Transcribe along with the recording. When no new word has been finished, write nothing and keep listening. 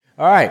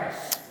All right.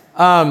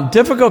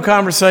 Difficult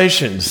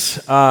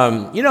conversations.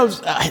 How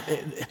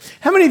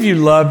many of you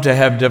love to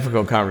have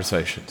difficult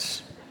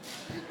conversations?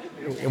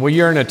 Well,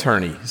 you're an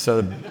attorney,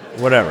 so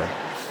whatever.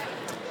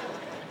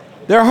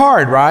 They're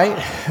hard,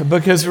 right?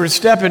 Because we're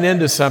stepping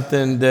into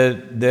something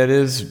that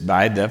is,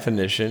 by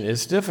definition,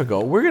 is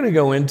difficult. We're going to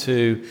go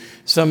into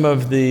some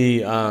of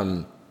the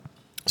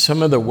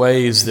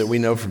ways that we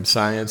know from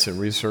science and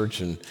research,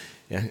 and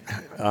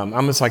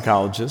I'm a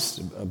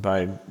psychologist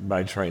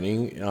by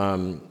training,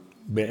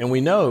 and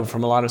we know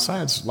from a lot of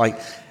science, like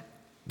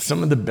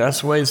some of the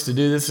best ways to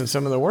do this and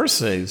some of the worst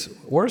ways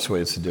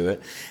to do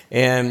it,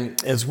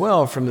 and as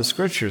well from the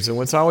scriptures. And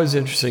what's always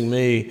interesting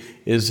me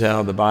is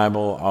how the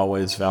Bible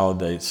always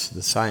validates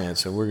the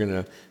science. And we're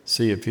going to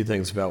see a few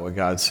things about what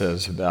God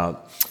says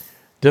about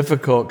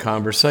difficult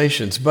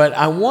conversations. But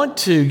I want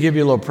to give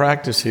you a little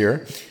practice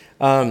here.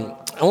 I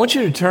want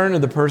you to turn to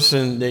the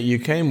person that you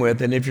came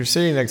with, and if you're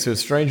sitting next to a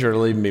stranger,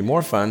 it'll even be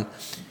more fun.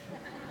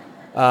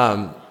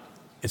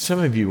 And some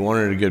of you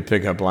wanted a good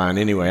pickup line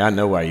anyway. I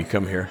know why you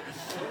come here.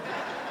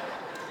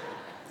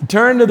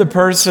 Turn to the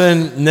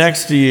person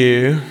next to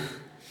you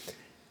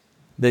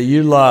that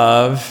you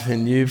love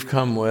and you've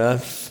come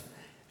with,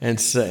 and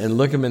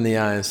look them in the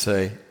eye and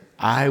say,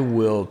 "I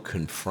will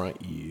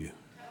confront you."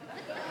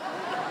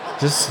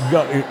 Just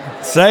go,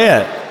 say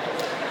it.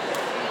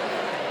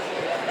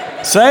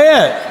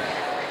 Say it.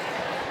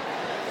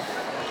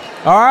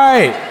 All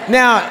right.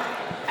 Now,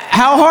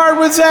 how hard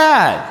was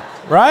that?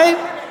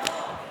 Right?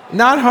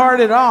 Not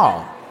hard at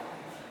all.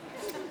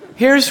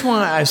 Here's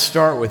why I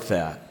start with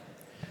that.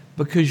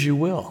 Because you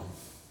will.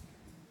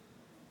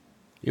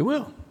 You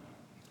will.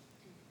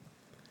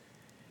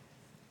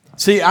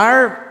 See,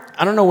 I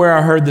don't know where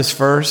I heard this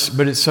verse,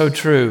 but it's so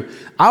true.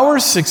 Our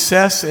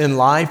success in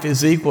life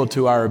is equal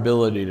to our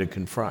ability to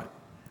confront.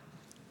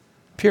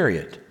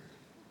 Period.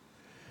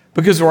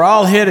 Because we're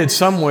all headed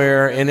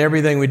somewhere in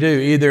everything we do,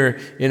 either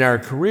in our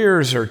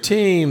careers or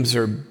teams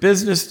or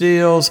business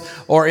deals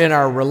or in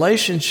our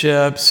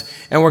relationships,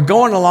 and we're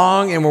going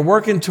along and we're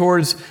working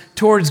towards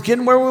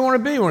getting where we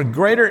want to be. We want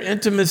greater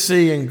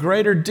intimacy and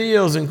greater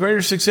deals and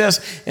greater success,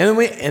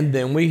 and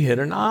then we hit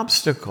an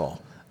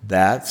obstacle.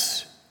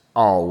 That's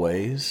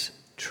always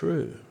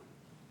true.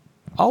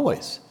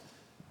 Always.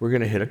 We're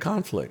going to hit a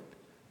conflict.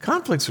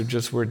 Conflicts are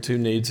just where two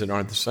needs that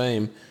aren't the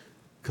same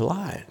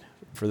collide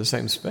for the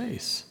same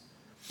space.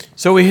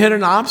 So we hit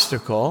an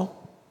obstacle.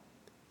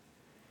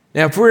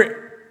 Now, if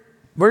we're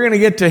going to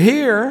get to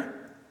here,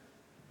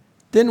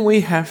 then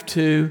we have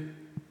to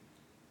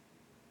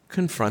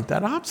confront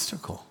that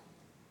obstacle,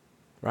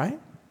 right?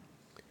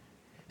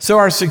 So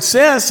our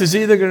success is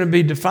either going to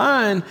be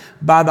defined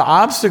by the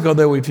obstacle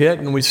that we've hit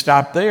and we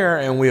stop there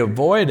and we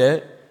avoid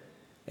it,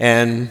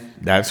 and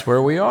that's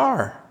where we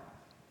are.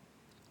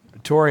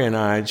 Tori and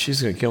I,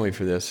 she's going to kill me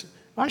for this.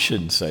 I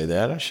shouldn't say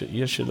that.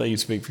 You should let you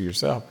speak for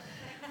yourself.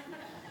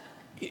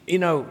 You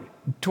know,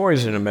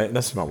 Tori's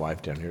that's my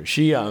wife down here.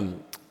 She's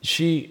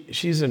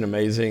an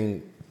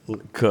amazing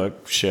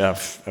cook,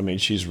 chef. I mean,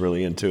 she's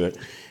really into it.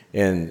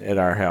 And at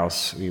our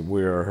house,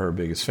 we are her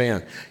biggest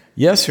fan.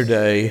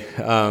 Yesterday,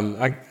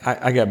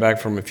 I got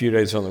back from a few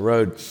days on the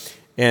road,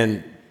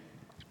 and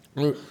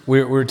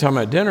we were talking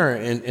about dinner,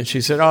 and she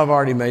said, "Oh, I've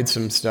already made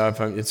some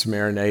stuff. It's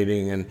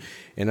marinating."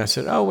 And I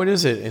said, "Oh, what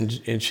is it?"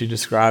 And she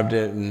described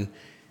it,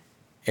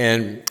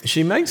 and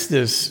she makes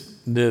this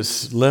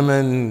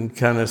lemon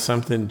kind of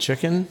something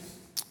chicken.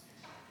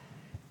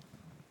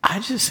 I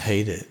just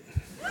hate it.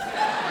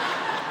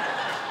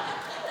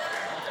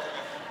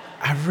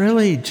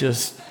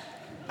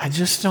 I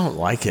just don't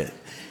like it.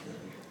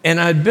 And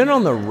I'd been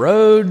on the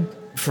road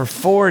for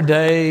 4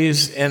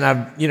 days, and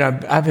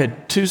I've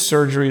had 2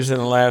 surgeries in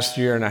the last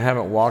year, and I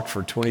haven't walked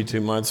for 22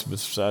 months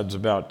besides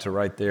about to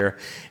right there.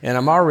 And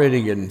I'm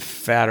already getting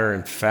fatter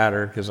and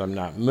fatter because I'm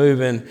not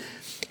moving.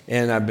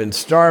 And I've been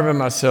starving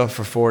myself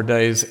for 4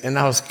 days, and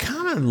I was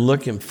kind of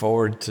looking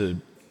forward to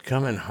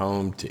coming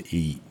home to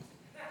eat.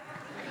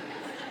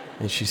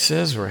 And she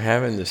says we're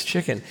having this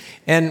chicken.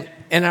 And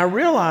I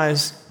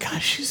realized,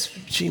 gosh,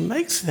 she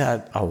makes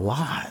that a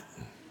lot.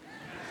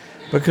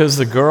 Because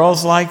the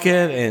girls like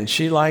it, and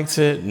she likes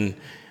it, and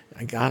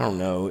I don't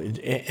know.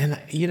 And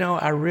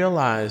I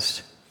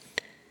realized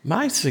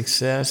my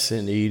success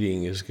in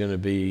eating is going to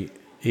be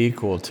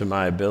equal to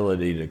my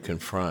ability to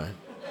confront.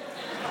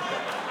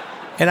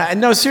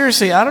 And no,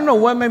 seriously, I don't know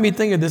what made me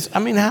think of this. I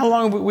mean, how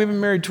long we've been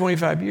married?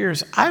 25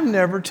 years. I've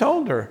never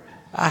told her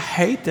I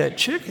hate that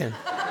chicken.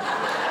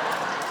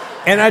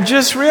 And I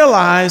just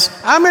realized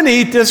I'm going to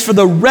eat this for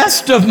the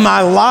rest of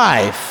my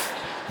life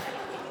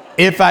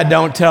if I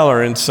don't tell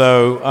her. And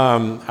so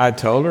I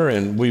told her,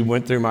 and we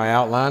went through my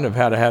outline of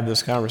how to have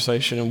this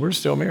conversation, and we're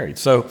still married.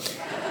 So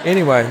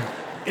anyway,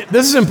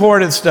 this is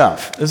important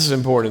stuff.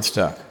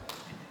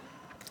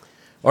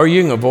 Or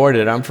you can avoid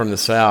it. I'm from the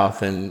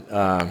South, and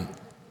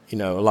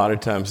a lot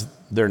of times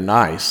they're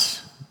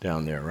nice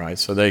down there, right?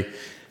 So they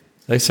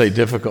say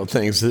difficult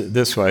things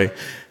this way.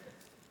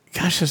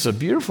 Gosh, that's a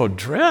beautiful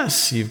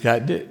dress you've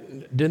got.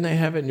 Didn't they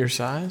have it in your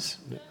size?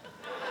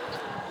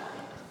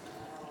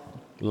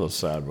 A little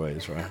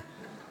sideways, right?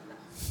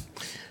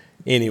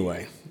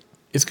 Anyway,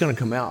 it's going to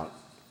come out.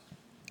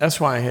 That's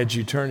why I had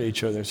you turn to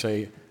each other and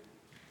say,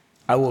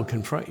 I will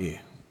confront you.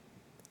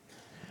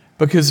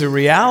 Because the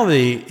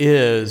reality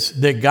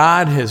is that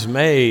God has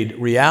made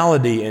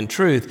reality and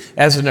truth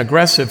as an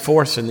aggressive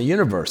force in the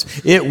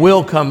universe. It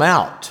will come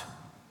out.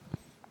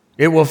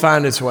 It will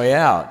find its way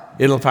out.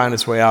 It'll find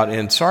its way out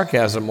in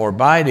sarcasm or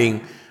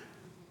biting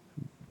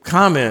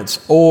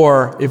comments,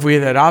 or if we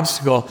have that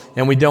obstacle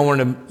and we don't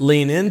want to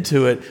lean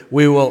into it,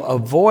 we will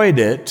avoid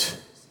it,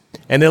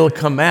 and it'll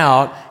come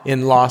out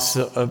in loss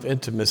of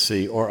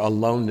intimacy or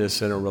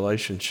aloneness in a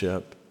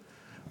relationship,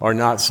 or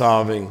not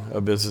solving a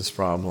business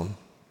problem,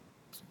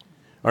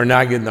 or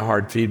not getting the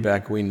hard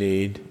feedback we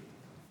need.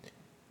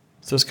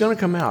 So it's going to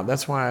come out.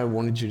 That's why I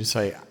wanted you to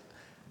say,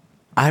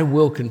 I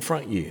will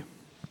confront you.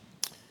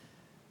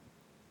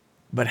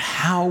 But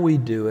how we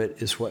do it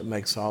is what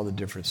makes all the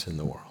difference in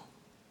the world.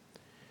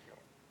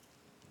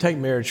 Take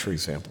marriage, for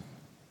example.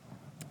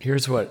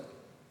 Here's what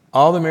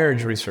all the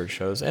marriage research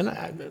shows, and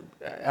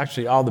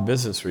actually all the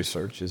business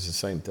research is the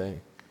same thing.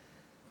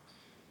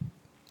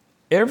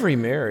 Every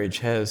marriage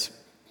has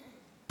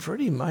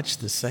pretty much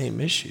the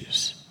same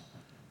issues.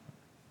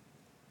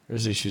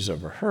 There's issues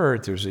over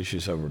hurt, there's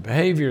issues over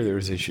behavior,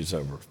 there's issues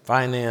over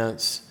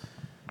finance,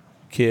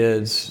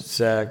 kids,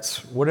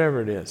 sex,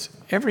 whatever it is.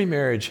 Every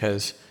marriage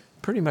has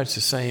pretty much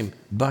the same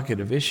bucket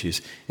of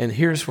issues. And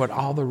here's what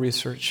all the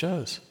research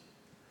shows.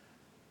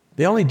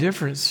 The only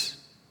difference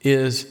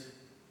is,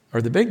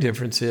 or the big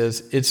difference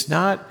is, it's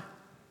not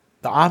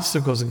the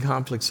obstacles and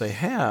conflicts they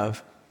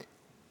have,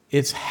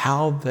 it's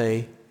how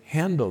they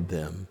handle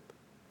them,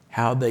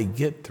 how they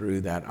get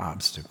through that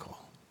obstacle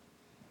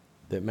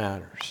that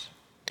matters.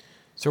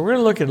 So we're going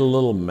to look at a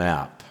little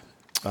map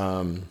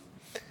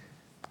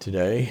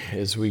today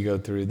as we go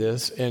through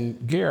this.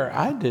 And Gare,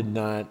 I did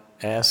not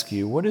ask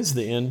you, what is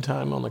the end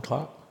time on the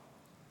clock?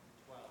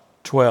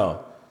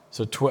 12.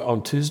 So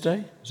on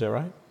Tuesday, is that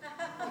right?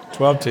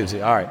 12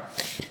 Tuesday, all right.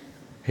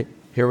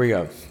 Here we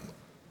go.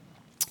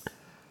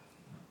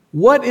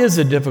 What is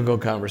a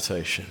difficult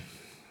conversation?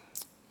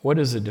 What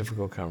is a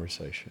difficult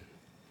conversation?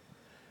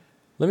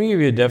 Let me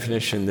give you a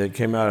definition that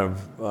came out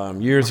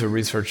of years of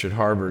research at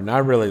Harvard, and I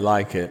really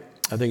like it.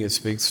 I think it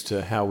speaks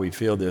to how we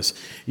feel this.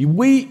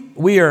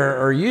 We are,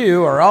 or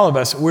you, or all of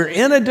us, we're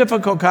in a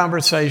difficult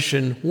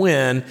conversation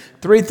when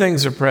three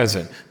things are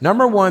present.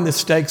 Number one, the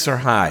stakes are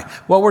high.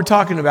 What we're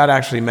talking about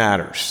actually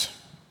matters.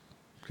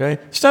 Okay?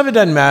 Stuff that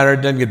doesn't matter, it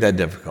doesn't get that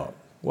difficult.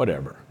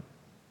 Whatever.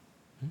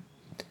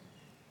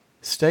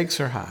 Stakes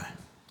are high.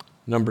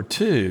 Number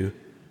two,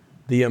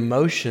 the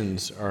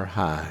emotions are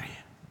high.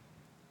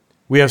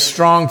 We have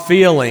strong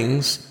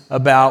feelings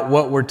about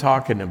what we're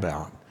talking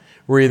about.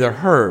 We're either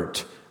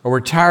hurt, or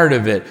we're tired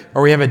of it,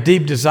 or we have a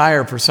deep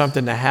desire for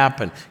something to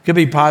happen. It could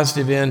be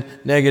positive in,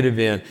 negative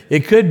in.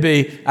 It could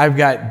be I've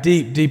got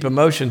deep, deep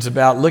emotions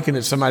about looking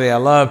at somebody I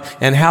love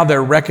and how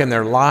they're wrecking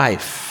their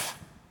life.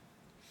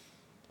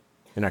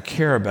 And I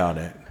care about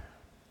it.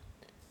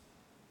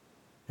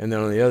 And then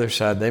on the other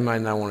side, they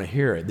might not want to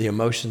hear it. The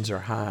emotions are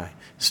high.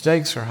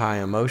 Stakes are high,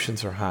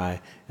 emotions are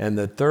high. And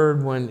the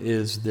third one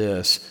is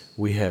this: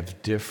 we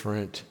have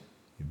different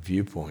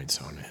viewpoints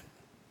on it.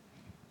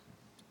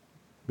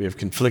 We have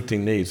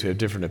conflicting needs. We have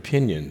different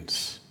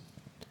opinions.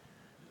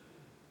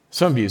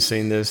 Some of you have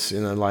seen this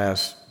in the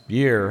last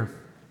year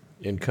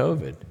in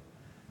COVID.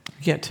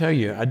 I can't tell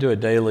you. I do a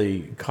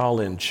daily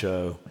call-in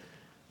show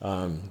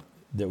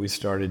that we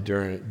started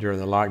during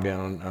the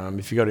lockdown.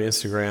 If you go to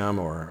Instagram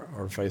or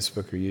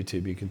Facebook or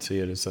YouTube, you can see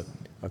it. It's a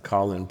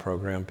call-in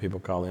program. People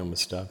call in with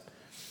stuff.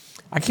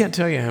 I can't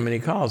tell you how many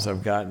calls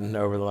I've gotten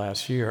over the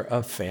last year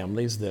of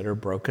families that are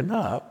broken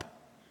up,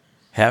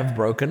 have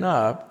broken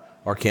up,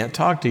 or can't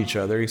talk to each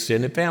other,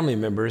 extended family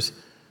members,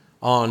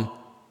 on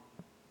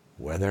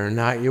whether or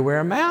not you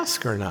wear a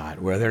mask or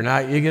not, whether or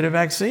not you get a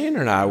vaccine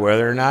or not,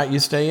 whether or not you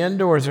stay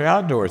indoors or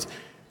outdoors.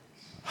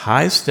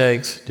 High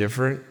stakes,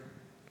 different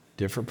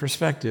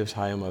perspectives,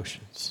 high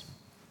emotions.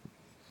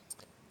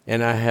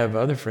 And I have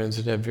other friends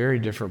that have very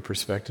different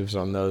perspectives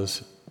on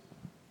those,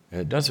 and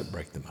it doesn't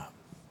break them up.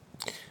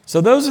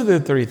 So those are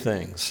the three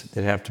things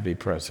that have to be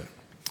present.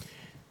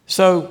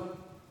 So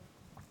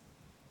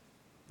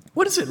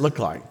what does it look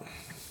like?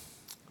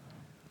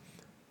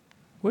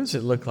 What does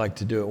it look like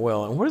to do it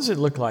well? And what does it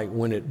look like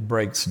when it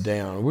breaks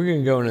down? We're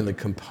going to go into the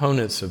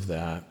components of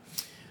that.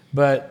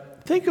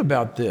 But think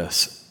about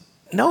this.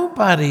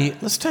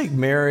 Let's take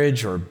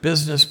marriage or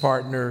business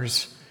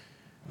partners.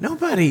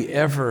 Nobody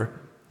ever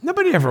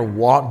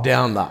walked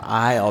down the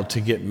aisle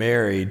to get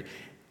married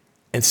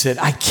and said,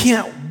 I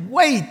can't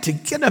wait to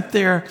get up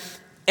there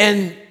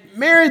and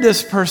marry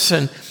this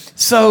person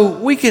so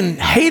we can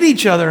hate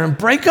each other and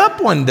break up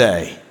one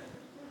day.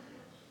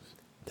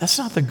 That's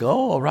not the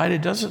goal, right?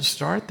 It doesn't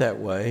start that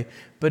way,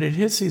 but it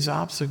hits these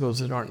obstacles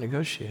that aren't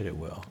negotiated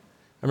well.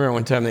 I remember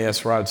one time they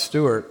asked Rod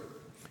Stewart,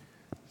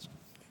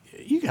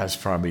 you guys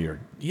probably are,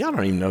 y'all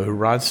don't even know who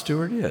Rod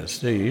Stewart is,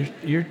 do you?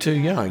 You're too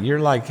young. You're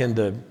like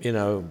into,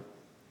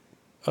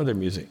 other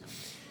music.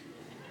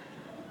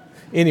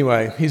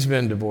 Anyway, he's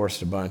been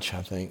divorced a bunch,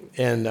 I think.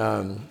 And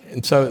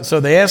so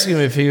they asked him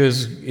if he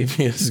was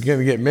going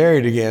to get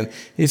married again.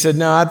 He said,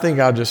 no, I think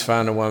I'll just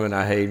find a woman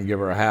I hate and give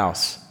her a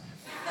house.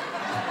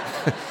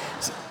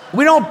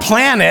 We don't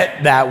plan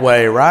it that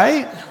way,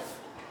 right?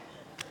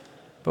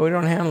 But we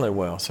don't handle it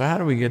well. So how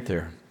do we get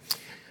there?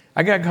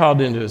 I got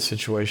called into a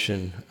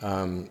situation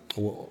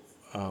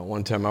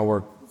one time. I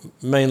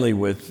worked mainly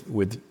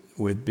with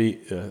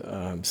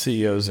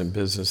CEOs and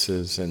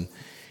businesses, and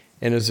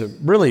it's a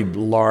really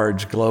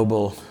large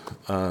global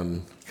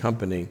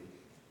company,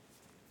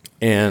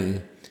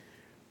 and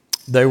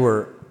they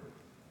were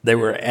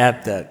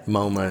at that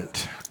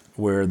moment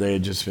where they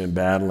had just been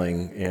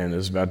battling, and it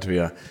was about to be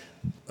a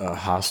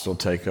hostile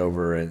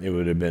takeover, and it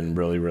would have been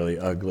really, really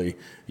ugly.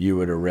 You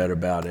would have read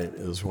about it.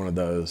 It was one of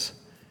those.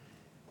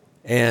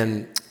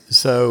 And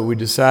so we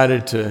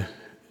decided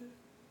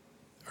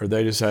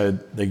they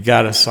decided they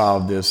got to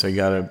solve this. They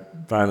got to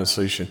find a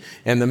solution.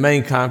 And the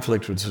main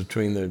conflict was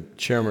between the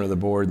chairman of the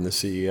board and the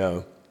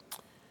CEO.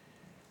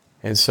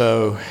 And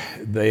so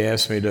they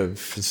asked me to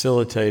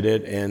facilitate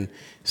it. And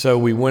so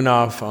we went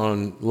off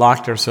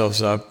locked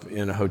ourselves up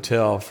in a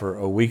hotel for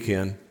a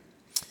weekend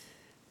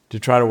to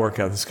try to work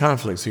out this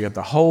conflict. So you got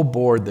the whole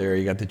board there.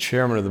 You got the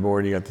chairman of the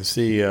board, you got the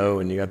CEO,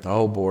 and you got the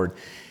whole board.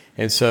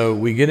 And so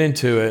we get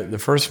into it the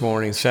first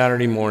morning,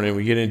 Saturday morning,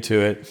 we get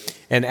into it.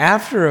 And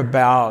after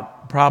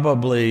about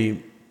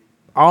probably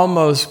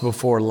almost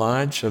before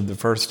lunch of the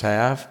first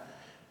half,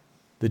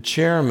 the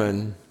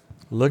chairman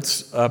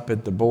looks up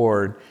at the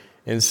board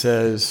and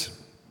says,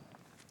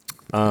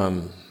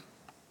 ladies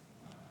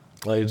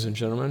and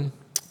gentlemen,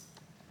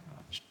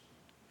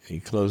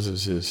 he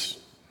closes his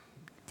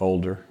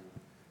folder.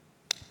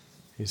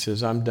 He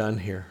says, I'm done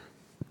here.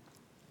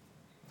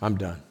 I'm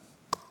done.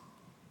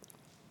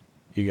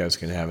 You guys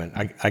can have it.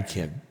 I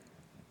can't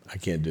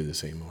do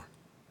this anymore.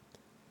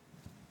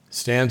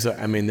 Stands up.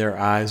 I mean, their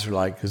eyes are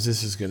like, because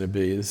this is going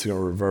to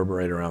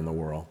reverberate around the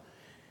world.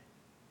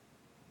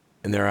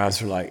 And their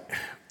eyes are like,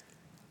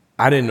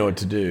 I didn't know what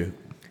to do.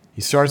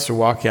 He starts to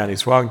walk out.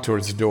 He's walking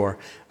towards the door.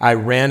 I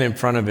ran in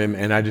front of him,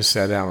 and I just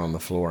sat down on the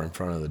floor in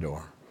front of the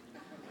door.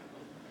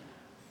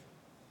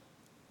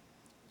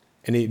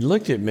 And he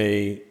looked at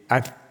me.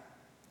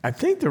 I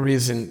think the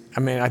reason,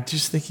 I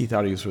just think he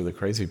thought he was with a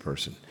crazy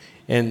person.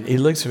 And he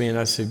looks at me, and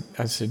I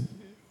said,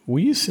 will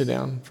you sit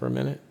down for a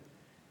minute?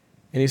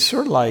 And he's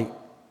sort of like,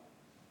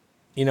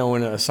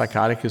 when a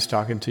psychotic is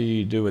talking to you,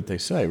 you do what they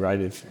say, right?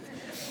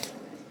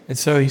 And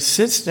so he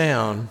sits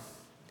down,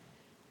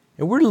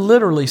 and we're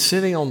literally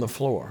sitting on the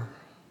floor.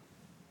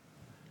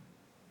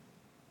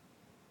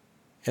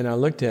 And I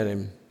looked at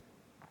him,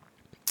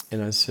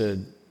 and I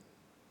said,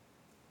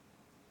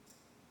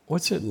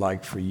 what's it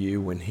like for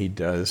you when he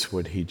does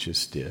what he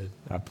just did?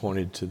 I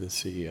pointed to the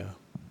CEO.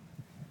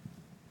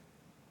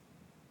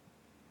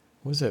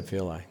 What does that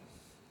feel like?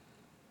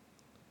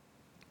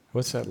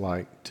 What's that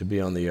like to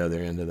be on the other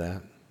end of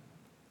that?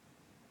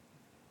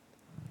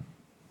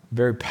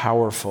 Very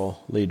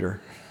powerful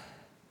leader.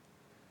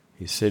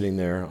 He's sitting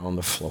there on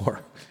the floor,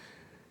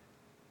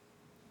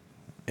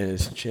 and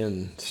his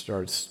chin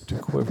starts to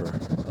quiver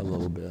a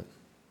little bit.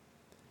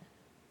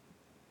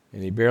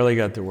 And he barely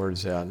got the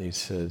words out, and he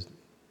said,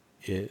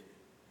 it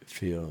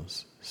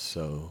feels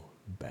so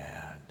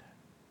bad.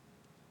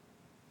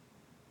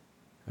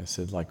 I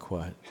said, like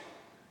what?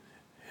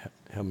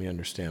 Help me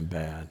understand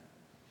bad.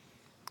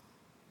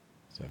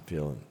 Does I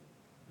feel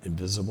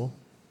invisible?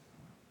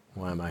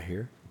 Why am I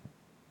here?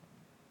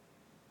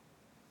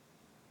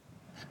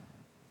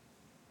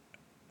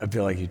 I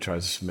feel like he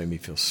tries to make me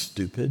feel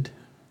stupid.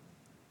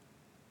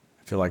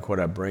 I feel like what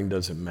I bring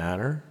doesn't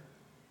matter.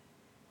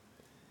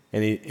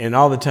 And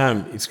all the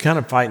time, he's kind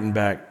of fighting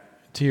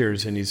back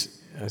tears, and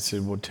I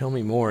said, well, tell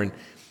me more. And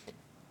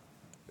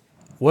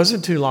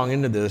wasn't too long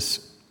into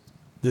this,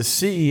 the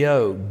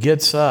CEO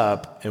gets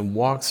up and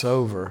walks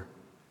over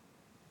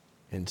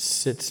and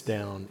sits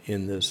down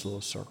in this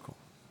little circle.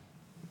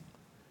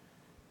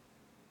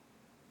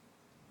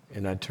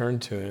 And I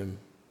turned to him,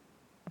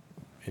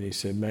 and he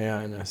said, may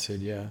I? And I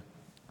said, yeah.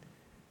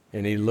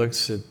 And he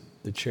looks at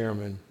the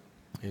chairman,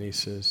 and he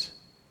says,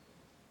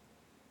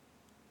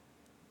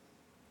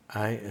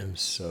 I am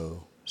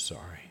so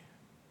sorry.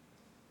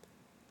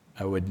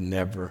 I would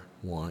never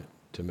want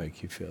to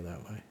make you feel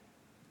that way.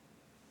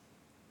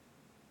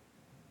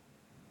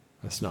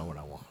 That's not what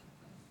I want.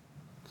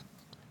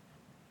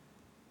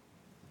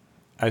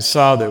 I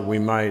saw that we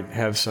might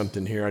have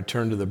something here. I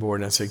turned to the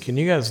board and I said, can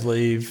you guys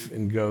leave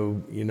and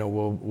go?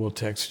 We'll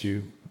text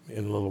you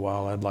in a little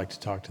while. I'd like to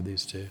talk to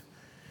these two.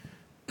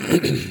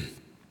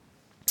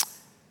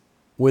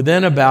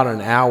 Within about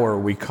an hour,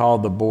 we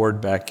called the board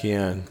back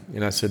in,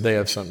 and I said, they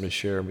have something to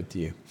share with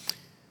you.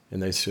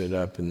 And they stood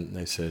up and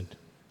they said,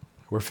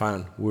 we're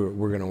fine.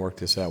 We're going to work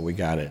this out. We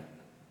got it.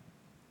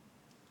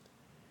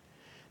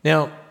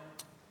 Now,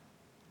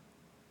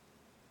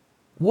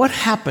 what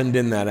happened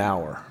in that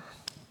hour?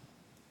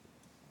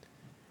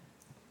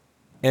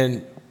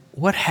 And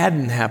what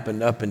hadn't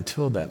happened up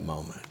until that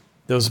moment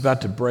that was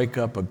about to break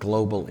up a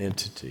global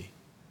entity?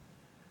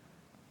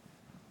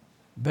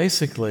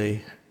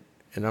 basically,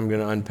 and I'm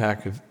going to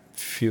unpack a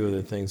few of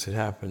the things that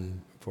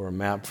happened for a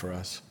map for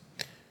us,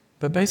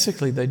 but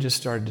basically they just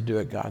started to do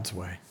it God's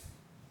way.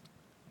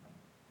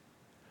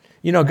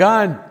 You know,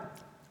 God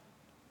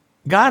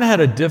had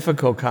a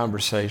difficult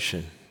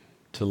conversation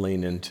to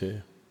lean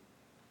into.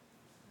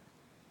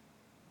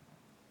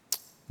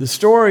 The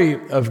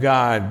story of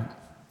God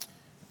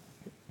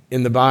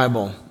in the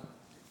Bible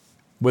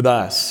with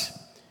us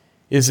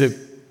is that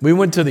we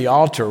went to the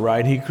altar,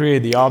 right? He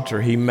created the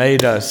altar. He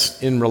made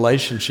us in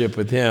relationship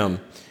with Him,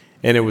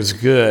 and it was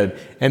good.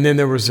 And then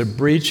there was a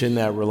breach in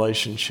that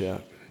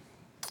relationship.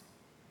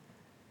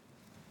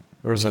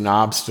 There was an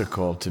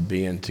obstacle to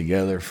being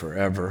together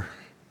forever.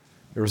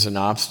 There was an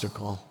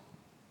obstacle.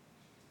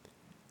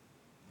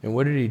 And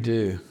what did He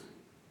do?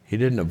 He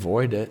didn't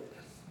avoid it.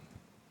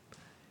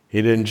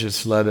 He didn't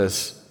just let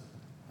us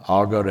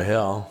all go to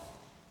hell,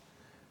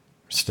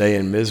 stay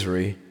in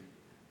misery. It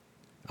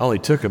only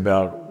took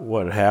about,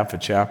 half a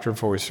chapter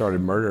before we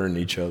started murdering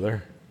each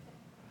other.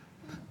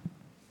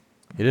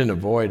 He didn't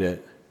avoid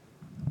it.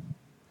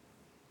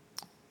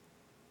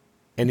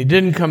 And He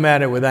didn't come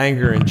at it with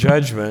anger and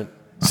judgment.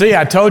 See,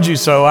 I told you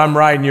so. I'm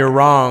right and you're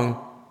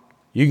wrong.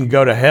 You can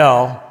go to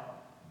hell.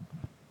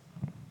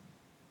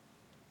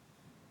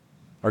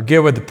 Or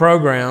get with the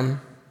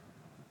program.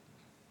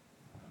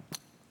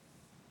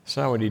 That's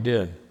not what He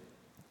did.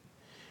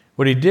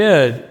 What He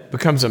did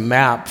becomes a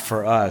map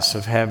for us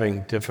of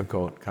having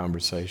difficult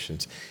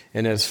conversations.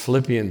 And as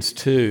Philippians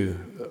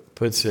 2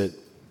 puts it,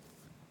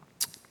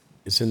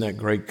 it's in that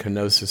great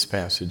kenosis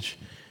passage.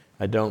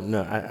 I don't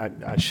know.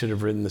 I should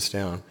have written this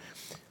down.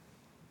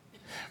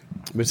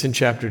 But it's in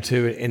chapter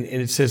 2. And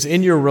it says,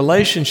 in your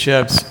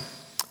relationships,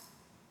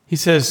 he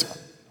says,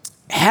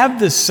 have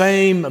the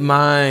same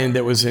mind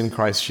that was in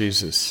Christ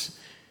Jesus.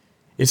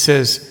 It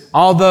says,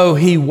 although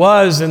He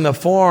was in the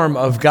form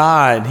of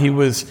God, He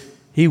was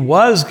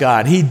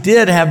God. He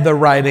did have the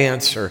right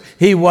answer.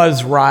 He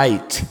was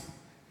right.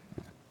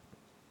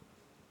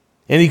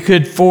 And He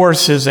could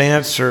force His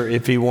answer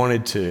if He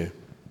wanted to.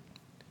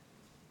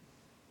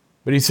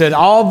 But He said,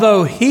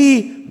 although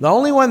He, the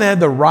only one that had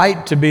the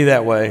right to be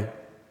that way,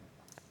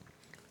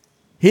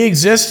 He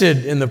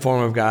existed in the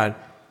form of God,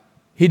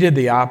 He did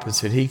the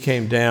opposite. He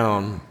came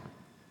down.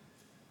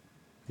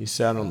 He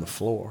sat on the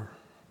floor.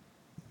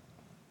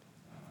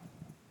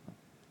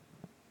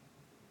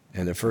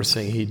 And the first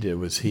thing He did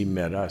was He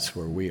met us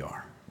where we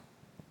are.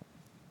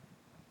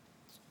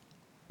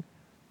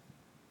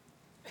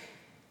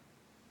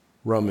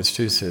 Romans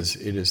 2 says,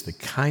 it is the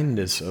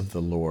kindness of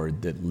the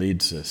Lord that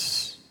leads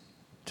us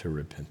to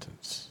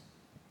repentance.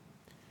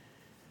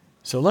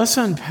 So let's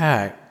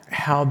unpack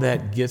how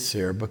that gets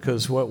there,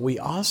 because what we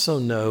also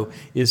know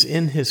is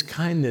in His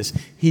kindness,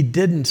 He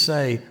didn't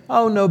say,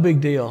 oh, no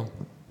big deal.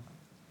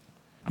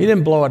 He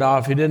didn't blow it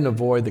off. He didn't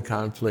avoid the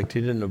conflict.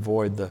 He didn't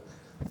avoid the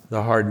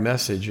hard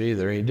message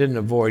either. He didn't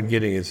avoid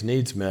getting His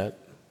needs met.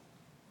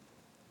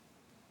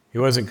 He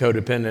wasn't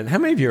codependent. How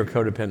many of you are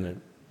codependent?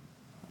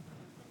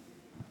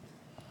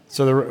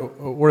 So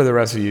what are the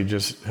rest of you,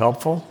 just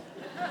helpful?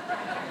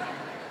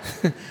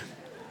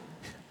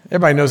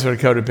 Everybody knows what a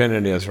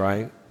codependent is,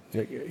 right?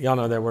 Y'all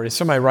know that word. It's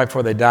somebody right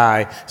before they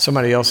die,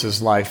 somebody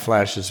else's life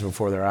flashes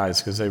before their eyes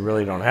because they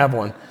really don't have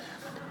one,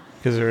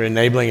 because they're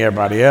enabling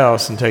everybody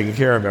else and taking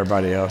care of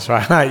everybody else.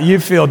 Right? You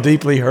feel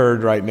deeply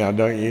heard right now,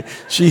 don't you?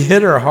 She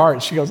hit her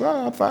heart. She goes,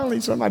 oh, finally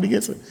somebody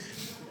gets it.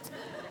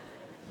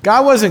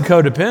 God wasn't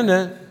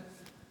codependent.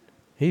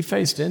 He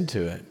faced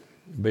into it,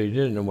 but He did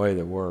it in a way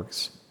that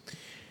works.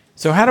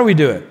 So how do we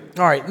do it?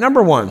 All right,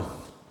 number one,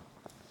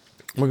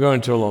 we're going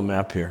to a little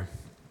map here.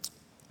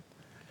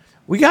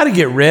 We got to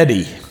get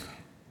ready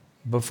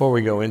before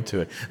we go into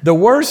it. The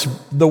worst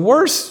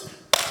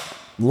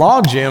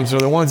log jams are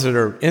the ones that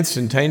are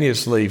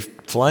instantaneously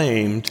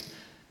flamed.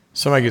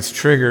 Somebody gets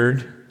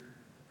triggered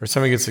or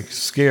somebody gets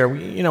scared.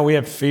 We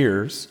have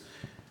fears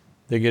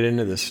that get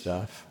into this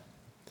stuff.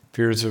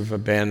 Fears of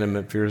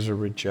abandonment, fears of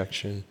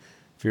rejection,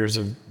 fears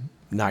of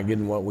not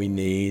getting what we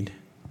need.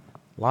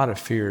 A lot of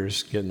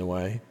fears get in the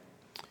way.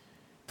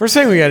 First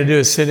thing we got to do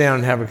is sit down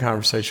and have a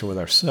conversation with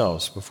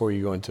ourselves before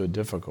you go into a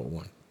difficult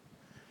one.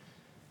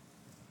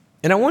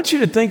 And I want you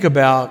to think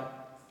about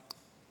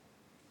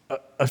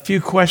a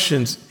few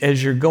questions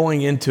as you're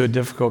going into a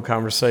difficult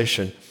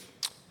conversation.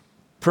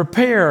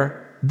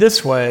 Prepare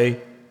this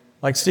way,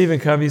 like Stephen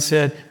Covey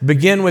said,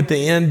 begin with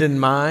the end in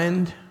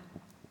mind.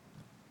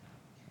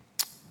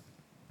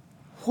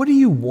 What do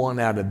you want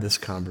out of this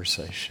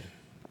conversation?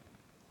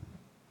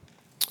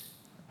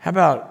 How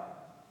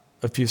about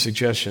a few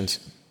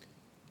suggestions?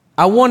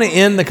 I want to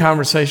end the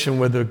conversation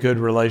with a good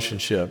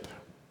relationship.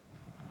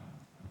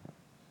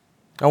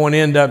 I want to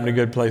end up in a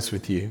good place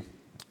with you.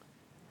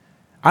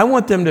 I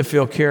want them to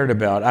feel cared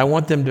about. I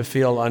want them to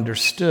feel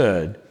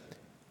understood.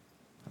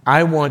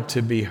 I want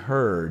to be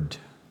heard.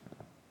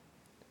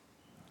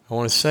 I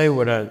want to say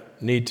what I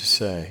need to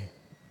say.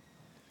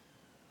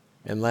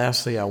 And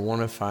lastly, I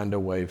want to find a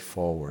way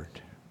forward.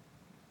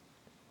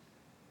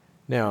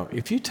 Now,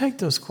 if you take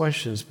those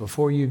questions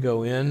before you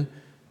go in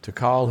to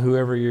call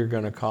whoever you're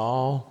going to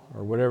call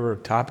or whatever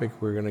topic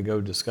we're going to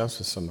go discuss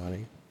with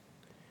somebody,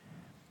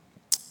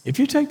 if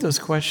you take those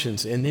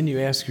questions and then you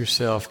ask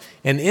yourself,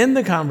 and in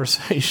the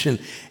conversation,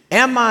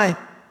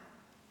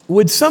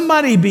 would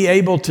somebody be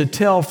able to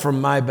tell from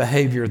my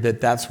behavior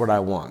that that's what I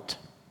want?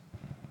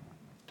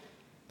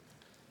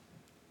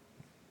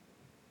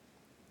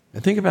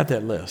 And think about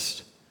that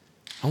list.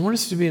 I want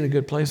us to be in a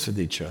good place with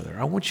each other.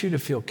 I want you to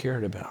feel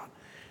cared about.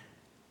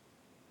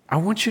 I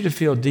want you to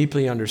feel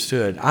deeply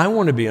understood. I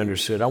want to be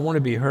understood. I want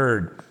to be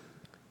heard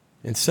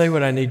and say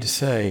what I need to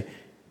say.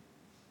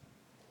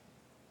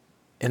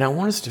 And I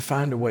want us to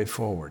find a way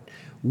forward.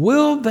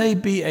 Will they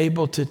be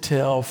able to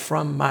tell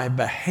from my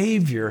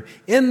behavior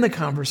in the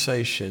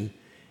conversation,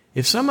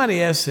 if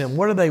somebody asks them,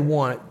 what do they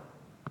want,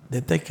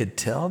 that they could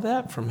tell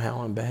that from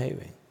how I'm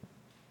behaving?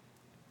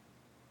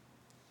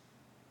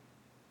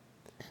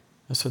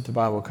 That's what the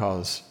Bible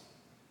calls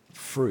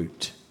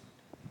fruit.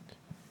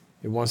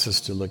 He wants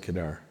us to look at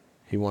our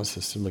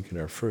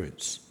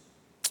fruits.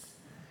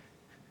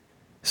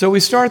 So we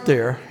start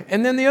there.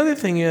 And then the other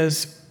thing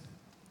is,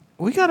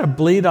 we got to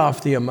bleed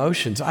off the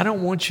emotions. I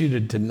don't want you to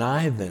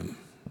deny them.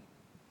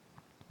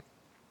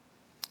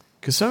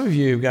 Because some of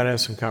you have got to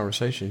have some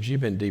conversations.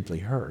 You've been deeply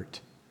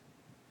hurt.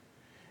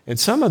 And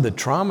some of the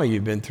trauma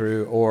you've been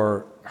through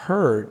or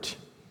hurt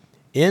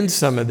in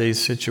some of these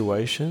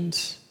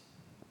situations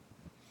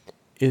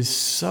is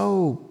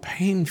so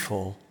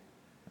painful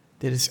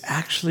that it's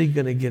actually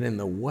going to get in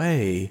the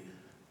way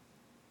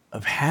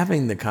of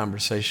having the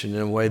conversation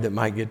in a way that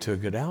might get to a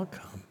good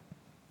outcome.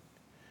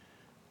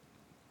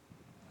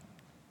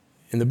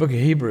 In the book of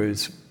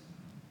Hebrews,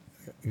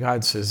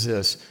 God says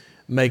this,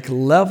 make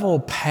level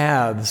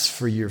paths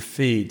for your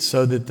feet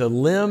so that the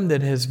limb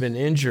that has been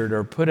injured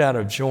or put out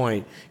of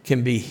joint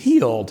can be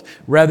healed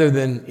rather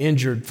than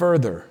injured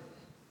further.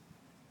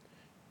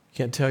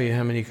 Can't tell you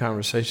how many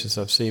conversations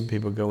I've seen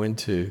people go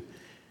into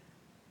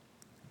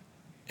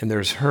and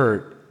there's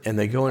hurt and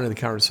they go into the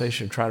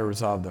conversation and try to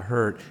resolve the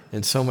hurt,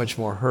 and so much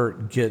more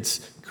hurt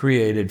gets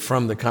created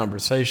from the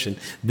conversation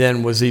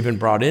than was even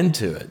brought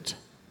into it.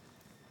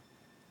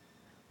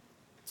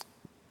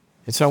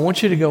 And so I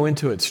want you to go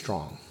into it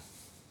strong.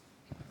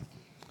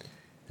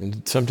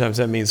 And sometimes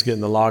that means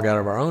getting the log out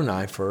of our own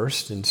eye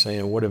first and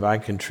saying, what have I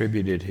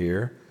contributed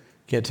here?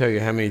 Can't tell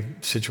you how many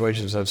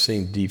situations I've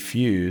seen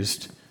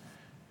defused.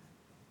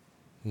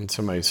 And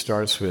somebody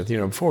starts with,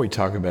 before we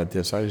talk about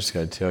this, I just got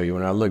to tell you,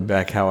 when I look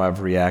back how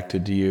I've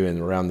reacted to you and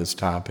around this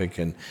topic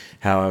and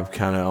how I've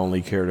kind of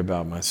only cared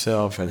about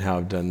myself and how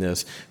I've done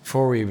this,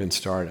 before we even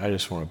start, I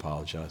just want to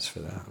apologize for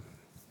that.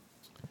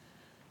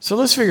 So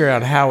let's figure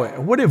out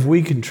what have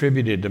we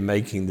contributed to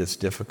making this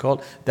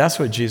difficult? That's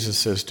what Jesus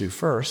says do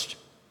first.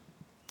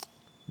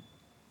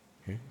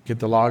 Okay. Get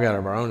the log out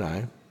of our own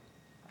eye,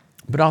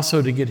 but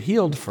also to get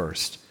healed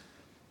first.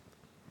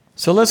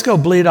 So let's go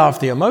bleed off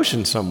the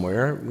emotion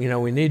somewhere.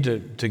 We need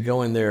to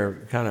go in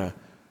there kind of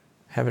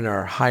having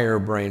our higher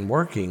brain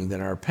working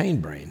than our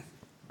pain brain.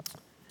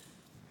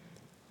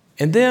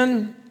 And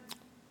then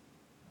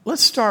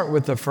let's start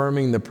with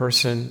affirming the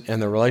person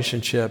and the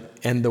relationship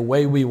and the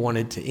way we want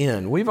it to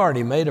end. We've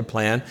already made a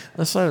plan.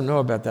 Let's let them know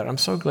about that. I'm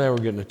so glad we're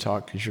getting to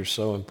talk because you're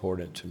so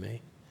important to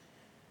me.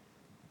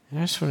 And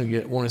I just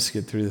want us to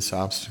get through this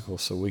obstacle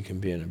so we can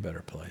be in a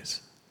better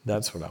place.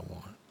 That's what I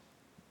want.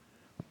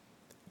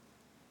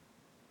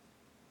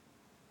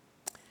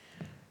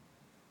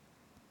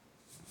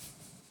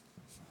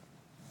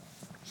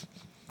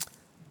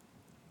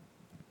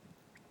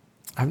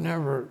 I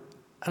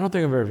don't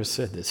think I've ever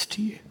said this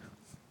to you.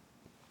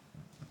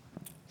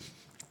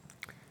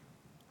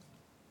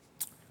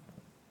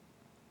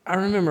 I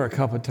remember a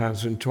couple of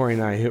times when Tori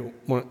and I hit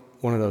one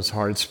of those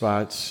hard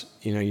spots,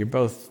 you're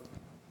both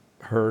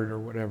hurt or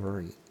whatever,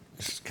 and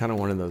it's kind of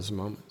one of those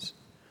moments.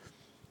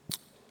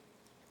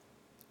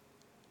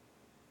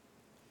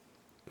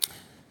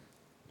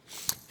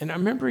 And I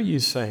remember you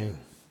saying,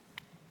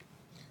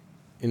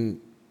 in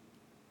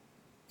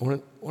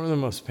one of the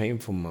most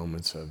painful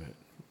moments of it,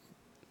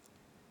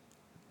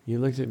 you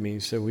looked at me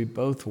and said, we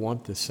both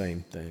want the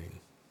same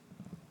thing.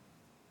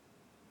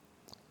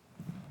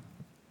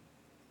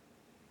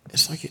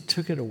 It's like it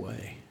took it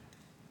away.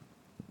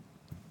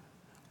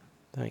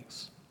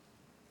 Thanks.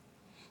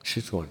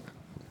 She's going.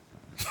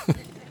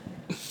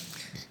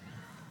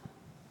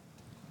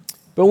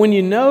 But when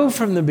you know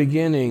from the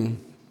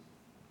beginning,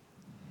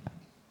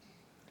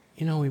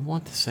 we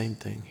want the same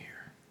thing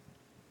here.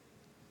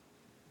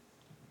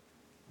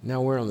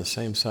 Now we're on the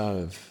same side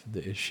of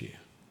the issue,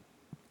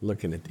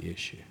 looking at the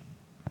issue.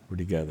 We're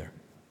together.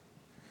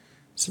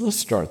 So let's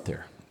start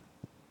there.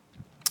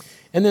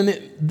 And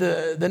then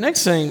the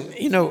next thing,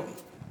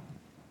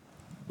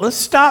 let's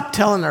stop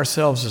telling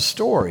ourselves a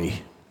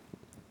story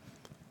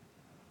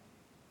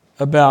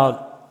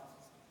about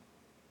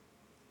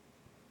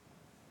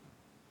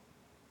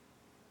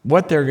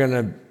what they're going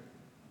to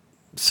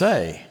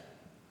say.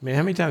 I mean,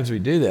 how many times do we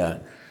do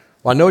that?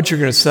 Well, I know what you're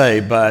going to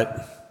say,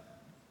 but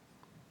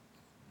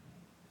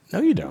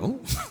no, you don't.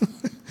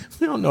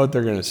 We don't know what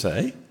they're going to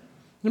say.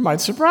 It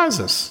might surprise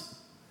us.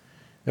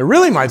 It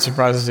really might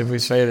surprise us if we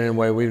say it in a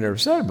way we've never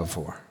said it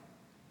before.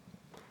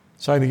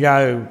 It's like the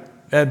guy who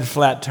had the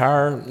flat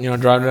tire,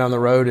 driving down the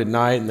road at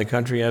night in the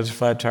country, he has a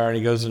flat tire, and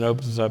he goes and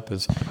opens up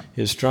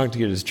his trunk to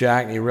get his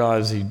jack, and he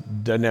realizes he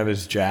doesn't have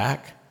his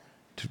jack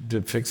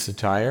to fix the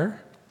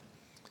tire.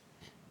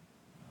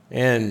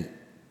 And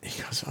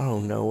he goes, oh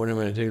no, what am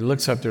I going to do? He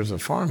looks up, there's a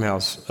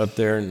farmhouse up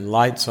there, and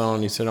lights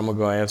on. He said, I'm going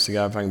to go ask the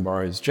guy if I can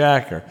borrow his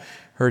jack or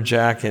her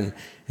jack. And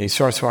he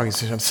starts walking. He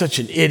says, I'm such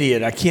an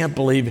idiot. I can't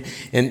believe it.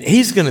 And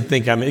he's going to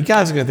think the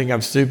guy's going to think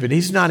I'm stupid.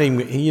 He's not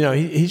even,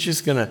 he's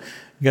just going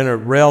to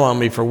rail on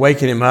me for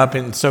waking him up.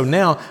 And so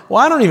now,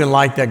 I don't even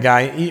like that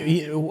guy.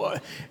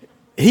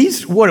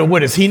 He's,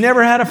 what is he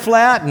never had a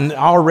flat? And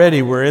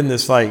already we're in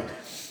this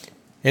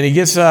and he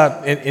gets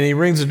up and he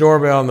rings the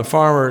doorbell, and the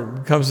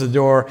farmer comes to the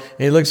door and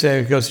he looks at him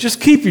and goes,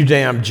 just keep your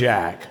damn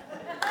jack.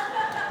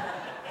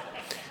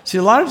 See,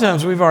 a lot of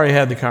times we've already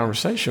had the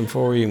conversation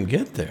before we even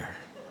get there.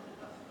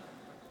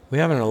 We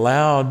haven't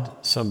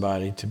allowed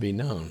somebody to be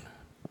known.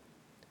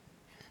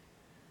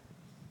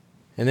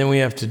 And then we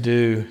have to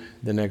do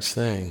the next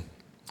thing.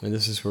 And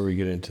this is where we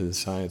get into the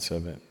science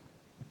of it.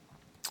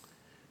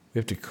 We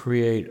have to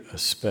create a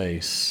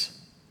space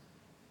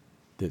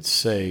that's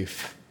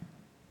safe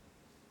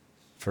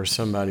for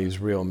somebody's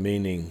real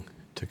meaning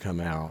to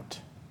come out,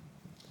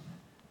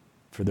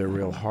 for their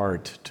real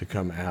heart to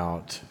come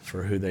out,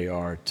 for who they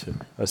are, to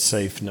a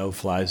safe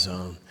no-fly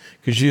zone.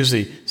 Because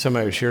usually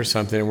somebody will share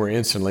something and we're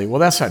instantly,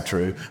 well, that's not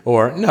true,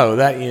 or no,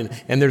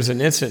 and there's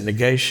an instant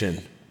negation.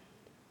 Let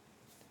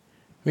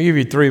me give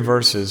you 3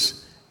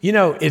 verses.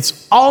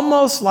 It's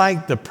almost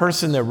like the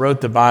person that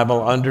wrote the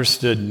Bible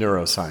understood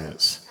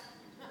neuroscience.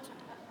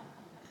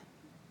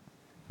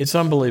 It's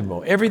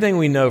unbelievable. Everything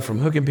we know from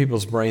hooking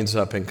people's brains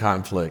up in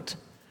conflict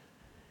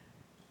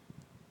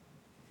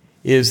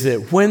is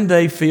that when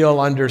they feel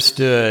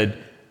understood,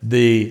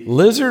 the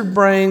lizard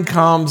brain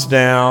calms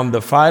down,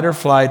 the fight or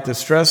flight, the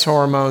stress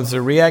hormones, the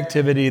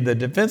reactivity, the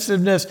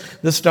defensiveness,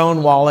 the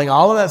stonewalling,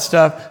 all of that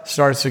stuff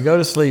starts to go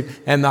to sleep,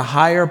 and the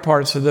higher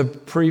parts of the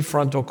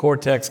prefrontal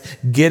cortex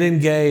get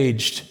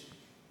engaged.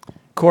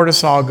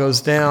 Cortisol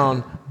goes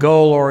down,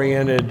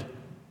 goal-oriented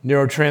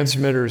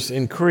neurotransmitters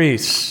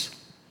increase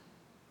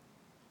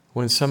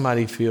when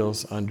somebody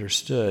feels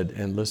understood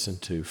and listened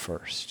to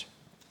first.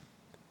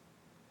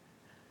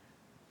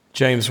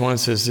 James 1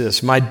 says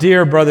this, my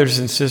dear brothers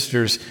and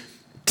sisters,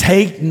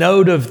 take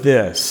note of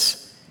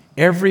this.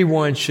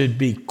 Everyone should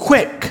be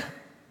quick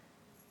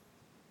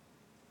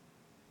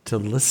to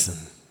listen.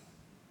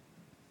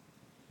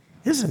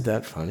 Isn't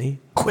that funny?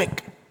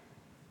 Quick.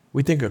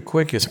 We think of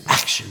quick as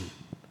action.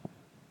 I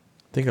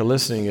think of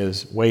listening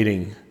as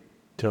waiting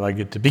till I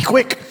get to be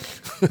quick.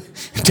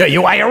 Tell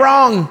you why you're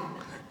wrong.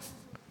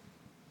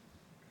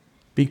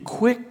 Be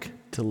quick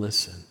to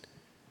listen.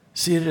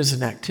 See it as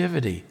an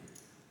activity.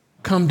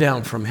 Come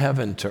down from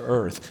heaven to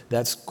earth.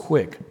 That's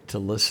quick to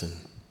listen.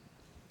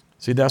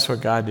 See, that's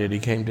what God did. He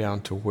came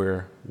down to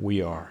where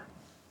we are.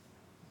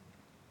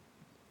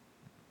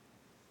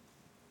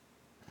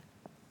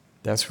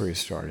 That's where he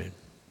started.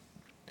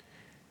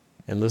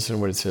 And listen to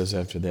what it says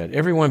after that.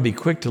 Everyone be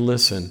quick to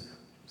listen,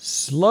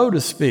 slow to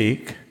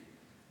speak,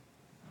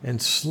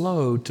 and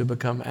slow to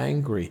become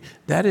angry.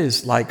 That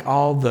is like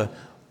all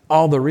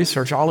the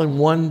research all in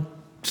one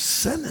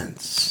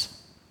sentence.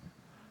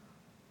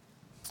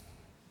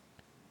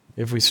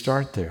 If we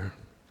start there.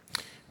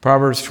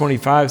 Proverbs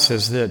 25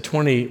 says that,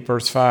 20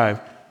 verse 5,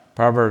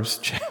 Proverbs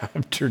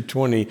chapter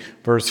 20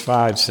 verse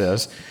 5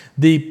 says,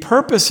 the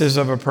purposes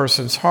of a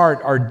person's heart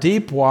are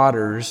deep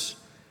waters,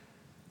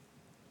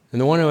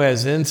 and the one who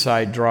has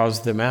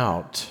draws them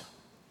out.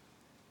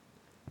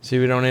 See,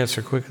 we don't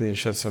answer quickly and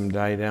shut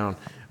somebody down.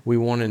 We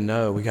want to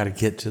know. We got to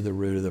get to the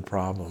root of the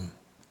problem.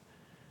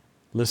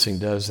 Listening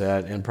does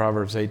that, and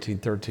Proverbs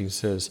 18:13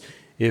 says,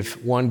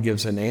 if one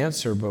gives an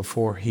answer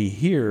before he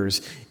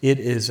hears, it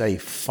is a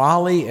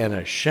folly and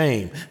a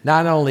shame.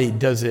 Not only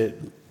does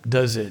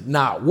it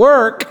not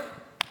work,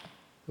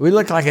 we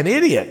look like an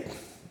idiot.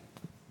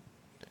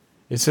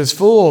 It says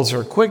fools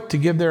are quick to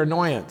give their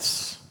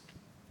annoyance.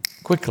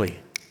 Quickly.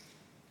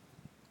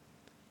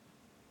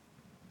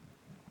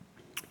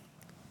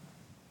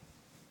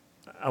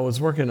 I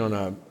was working on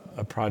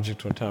a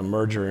project one time,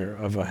 merger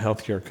of a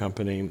healthcare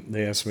company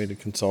they asked me to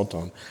consult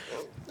on.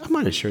 I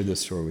might have shared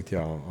this story with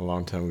y'all a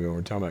long time ago. We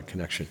were talking about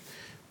connection.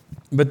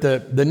 But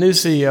the new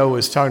CEO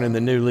was talking to the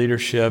new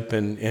leadership,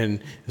 and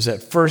it was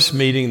that first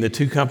meeting, the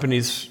two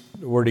companies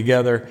were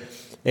together,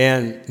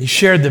 and he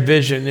shared the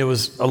vision. It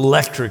was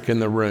electric in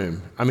the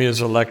room. I mean, it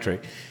was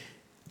electric.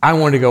 I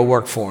wanted to go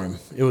work for him.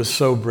 It was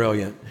so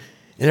brilliant.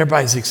 And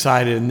everybody's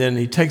excited, and then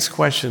he takes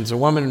questions. A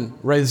woman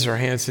raises her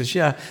hand and says,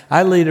 yeah,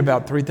 I lead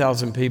about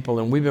 3,000 people,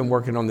 and we've been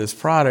working on this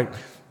product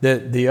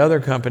that the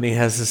other company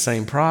has the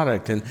same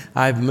product. And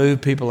I've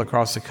moved people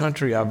across the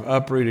country. I've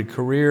uprooted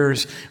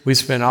careers. We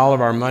spent all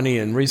of our money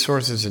and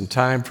resources and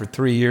time for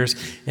 3 years.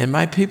 And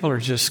my people are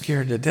just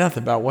scared to death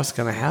about what's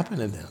going to happen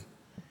to them. And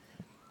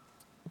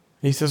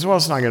he says, well,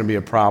 it's not going to be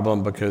a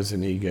problem because,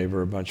 and he gave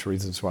her a bunch of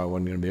reasons why it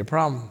wasn't going to be a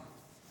problem.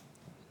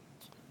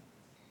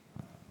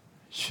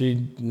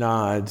 She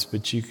nods,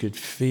 but you could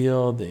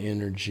feel the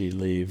energy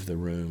leave the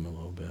room a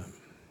little bit.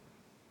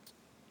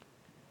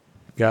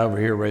 Guy over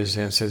here raised his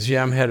hand and says,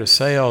 yeah, I'm head of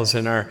sales,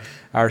 and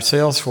our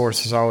sales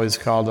force is always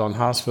called on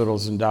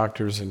hospitals and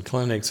doctors and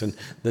clinics, and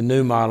the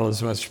new model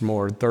is much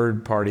more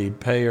third-party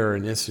payer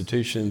and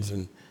institutions.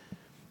 And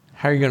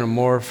how are you going to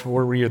morph?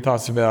 What were your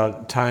thoughts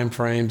about time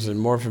frames and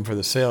morphing for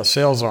the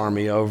sales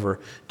army over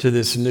to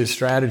this new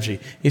strategy?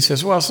 He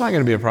says, well, it's not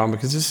going to be a problem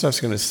because this stuff's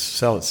going to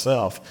sell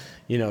itself.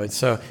 You know, it's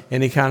so,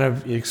 and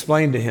he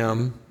explained to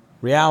him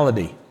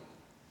reality.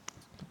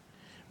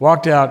 We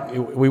walked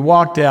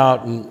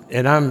out,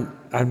 and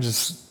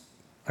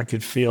I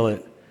could feel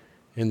it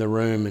in the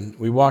room. And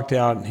we walked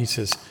out, and he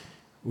says,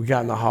 we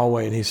got in the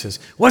hallway, and he says,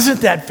 wasn't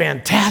that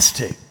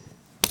fantastic?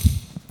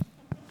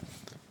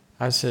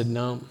 I said,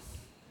 no.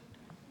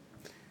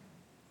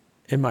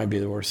 It might be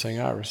the worst thing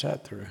I ever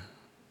sat through.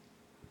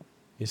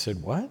 He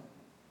said, what?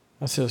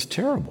 I said, it's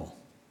terrible.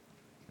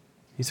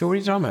 He said, what are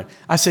you talking about?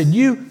 I said,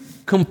 you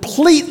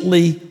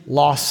completely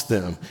lost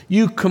them.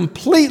 You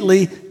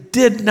completely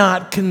did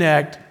not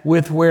connect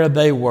with where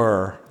they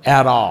were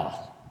at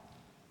all.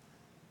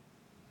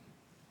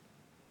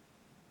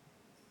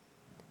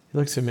 He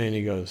looks at me and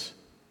he goes,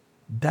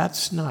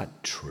 that's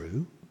not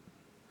true.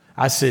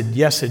 I said,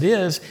 yes, it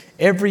is.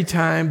 Every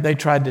time they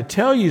tried to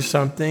tell you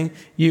something,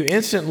 you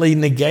instantly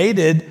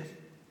negated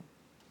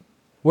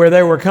where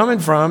they were coming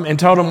from and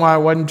told them why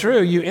it wasn't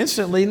true. You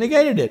instantly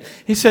negated it.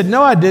 He said,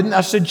 no, I didn't.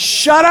 I said,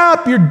 shut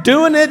up. You're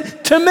doing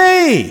it to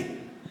me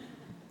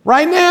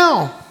right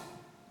now.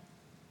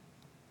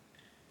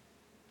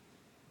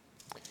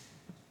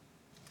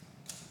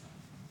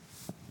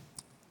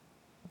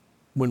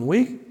 When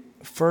we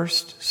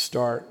first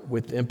start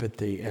with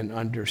empathy and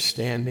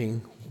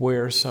understanding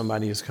where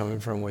somebody is coming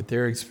from, what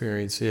their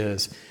experience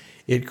is,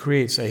 it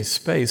creates a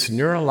space.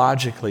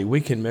 Neurologically, we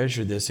can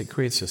measure this. It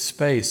creates a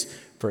space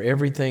for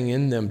everything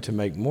in them to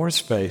make more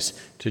space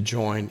to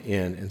join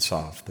in and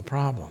solve the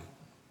problem.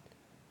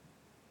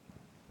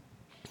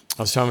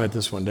 I was talking about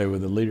this one day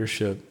with a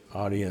leadership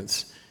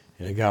audience,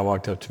 and a guy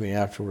walked up to me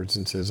afterwards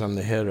and says, I'm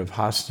the head of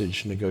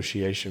hostage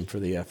negotiation for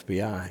the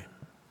FBI.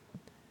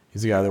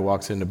 He's the guy that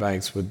walks into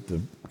banks with the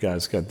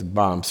guy's got the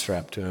bomb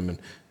strapped to him and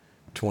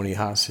 20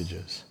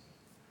 hostages.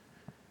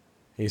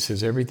 He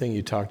says, everything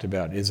you talked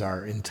about is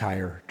our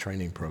entire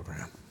training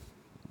program.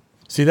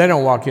 See, they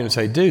don't walk in and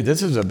say, dude,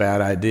 this is a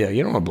bad idea.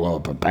 You don't want to blow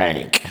up a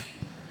bank.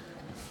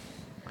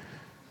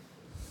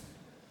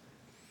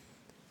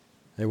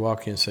 They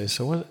walk in and say,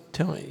 so what?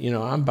 Tell me,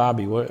 I'm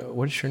Bobby.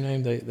 What's your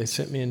name? They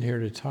sent me in here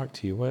to talk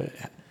to you.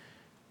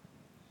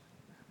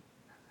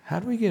 How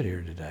did we get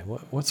here today?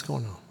 What's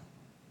going on?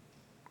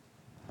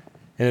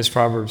 And as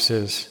Proverbs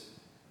says,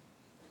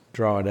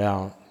 draw it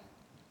out.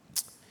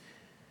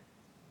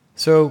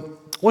 So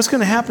what's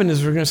going to happen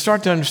is we're going to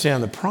start to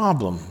understand the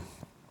problem.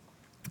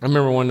 I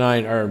remember one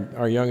night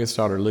our youngest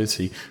daughter,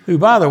 Lucy, who,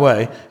 by the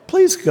way,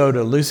 please go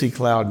to Lucy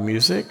Cloud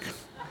Music.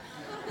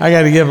 I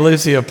got to give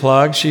Lucy a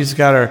plug. She's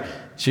got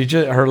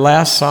her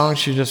last song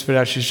she just put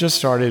out. She's just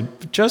started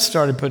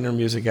putting her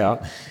music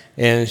out,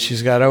 and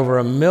she's got over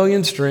 1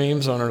 million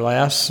streams on her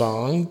last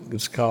song.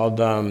 It's called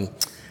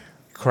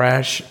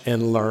Crash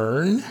and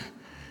Learn.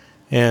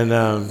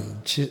 And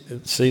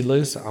see,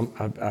 Lucy,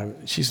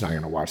 she's not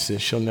going to watch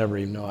this. She'll never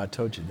even know I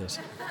told you this.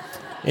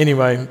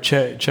 Anyway,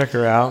 check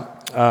her out.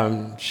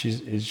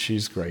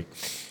 She's great.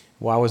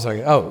 Why was I?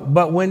 Oh,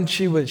 but when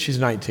she's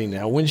 19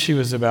 now. When she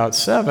was about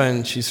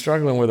 7, she's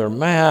struggling with her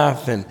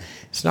math, and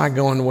it's not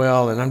going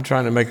well. And I'm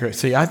trying to make her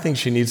see. I think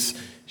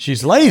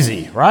she's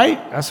lazy,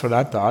 right? That's what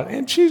I thought.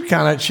 And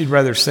she'd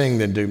rather sing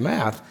than do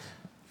math.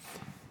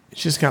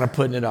 She's kind of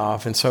putting it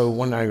off. And so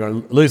one night I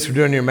go, Luce, we're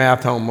doing your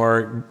math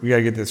homework. We got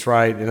to get this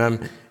right.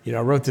 And I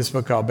wrote this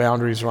book called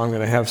Boundaries, where I'm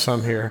going to have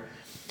some here.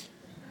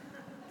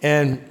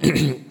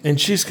 And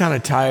she's kind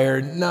of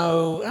tired.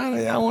 No,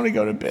 I want to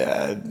go to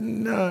bed.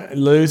 No,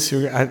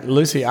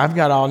 Lucy, I've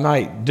got all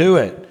night. Do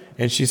it.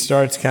 And she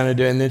starts kind of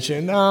doing. And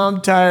then no,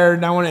 I'm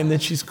tired. And then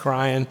she's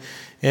crying.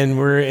 And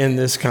we're in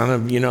this kind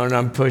of, and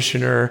I'm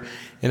pushing her.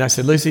 And I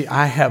said, Lucy,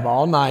 I have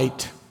all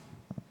night.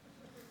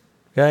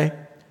 Okay?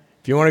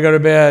 If you want to go to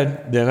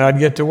bed, then I'd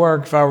get to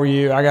work if I were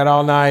you. I got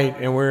all night,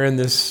 and we're in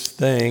this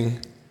thing.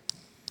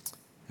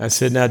 I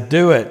said, now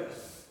do it.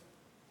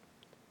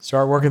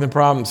 Start working the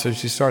problem. So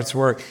she starts to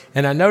work.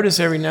 And I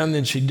notice every now and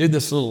then she'd do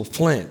this little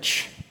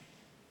flinch.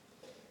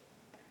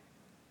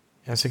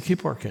 And I said,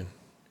 keep working.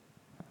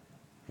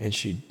 And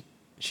she'd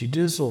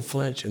do this little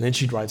flinch, and then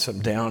she'd write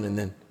something down,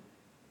 and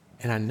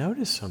I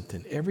noticed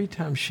something. Every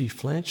time she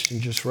flinched and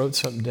just wrote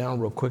something down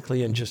real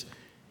quickly, and just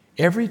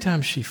every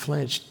time she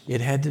flinched,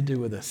 it had to do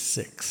with a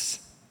 6.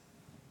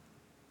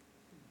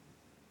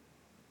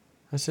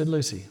 I said,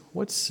 Lucy,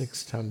 what's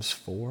 6 times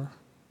 4?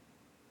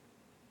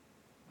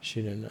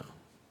 She didn't know.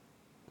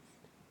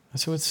 I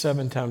said, what's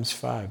 7 times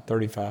 5?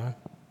 35.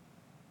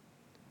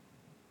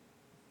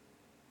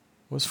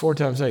 What's 4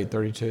 times 8?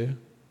 32.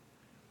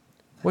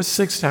 What's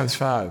 6 times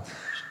 5?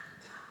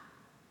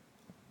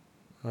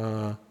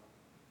 I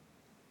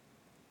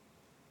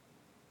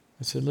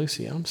said,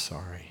 Lucy, I'm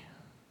sorry.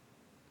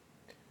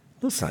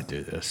 let's not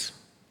do this.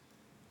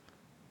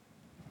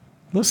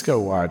 Let's go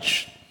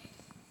watch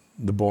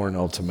The Bourne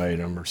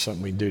Ultimatum or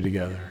something we do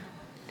together.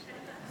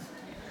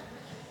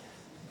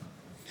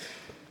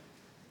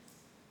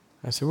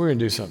 I said, we're going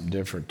to do something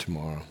different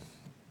tomorrow.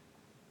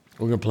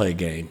 We're going to play a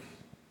game.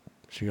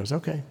 She goes,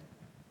 okay.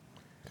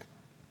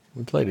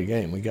 We played a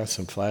game. We got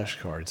some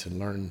flashcards and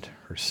learned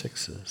her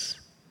sixes.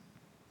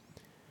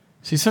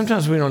 See,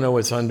 sometimes we don't know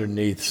what's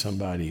underneath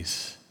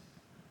somebody's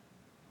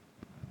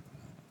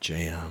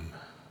jam.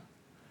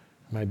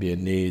 There might be a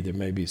need. There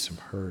may be some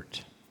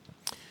hurt.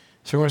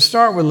 So we're going to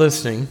start with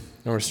listening, and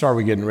we're going to start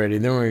with getting ready.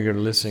 Then we're going to go to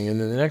listening. And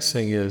then the next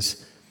thing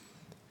is,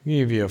 I'll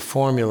give you a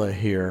formula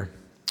here.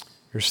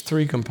 There's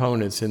 3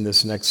 components in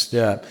this next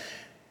step.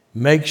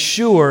 Make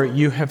sure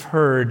you have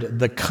heard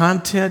the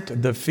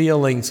content, the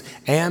feelings,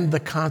 and the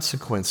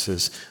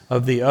consequences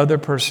of the other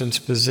person's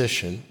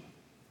position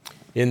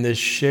in this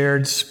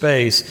shared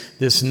space,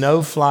 this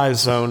no-fly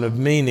zone of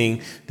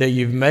meaning, that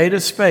you've made a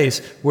space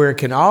where it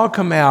can all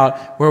come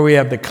out, where we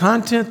have the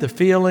content, the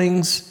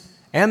feelings,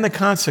 and the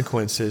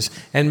consequences,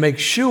 and make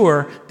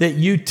sure that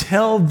you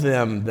tell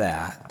them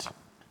that.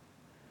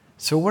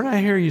 So what I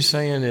hear you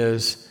saying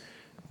is,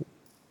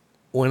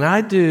 when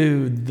I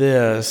do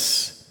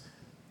this,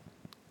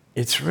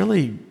 it's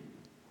really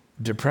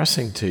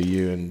depressing to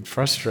you and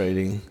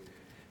frustrating,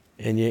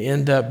 and you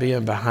end up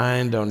being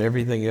behind on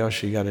everything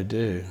else you got to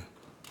do.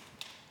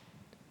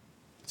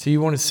 So you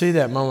want to see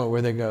that moment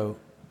where they go,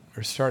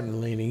 they're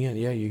starting leaning in.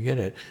 Yeah, you get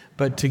it.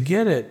 But to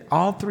get it,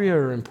 all 3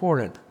 are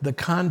important. The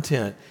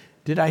content.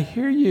 Did I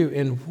hear you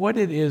in what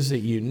it is that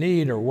you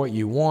need or what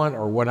you want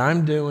or what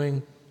I'm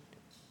doing?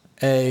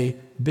 A.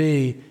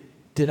 B.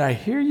 Did I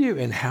hear you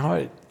in how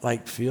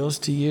it feels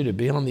to you to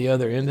be on the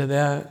other end of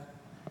that?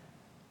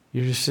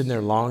 You're just sitting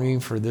there longing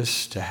for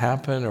this to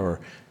happen,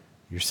 or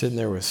you're sitting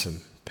there with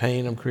some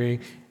pain I'm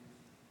creating.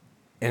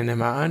 And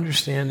am I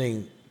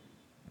understanding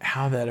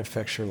how that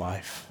affects your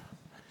life?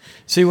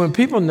 See, when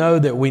people know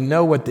that we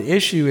know what the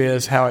issue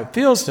is, how it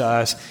feels to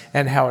us,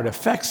 and how it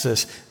affects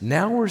us,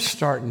 now we're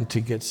starting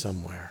to get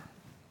somewhere.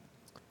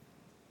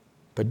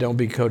 But don't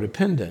be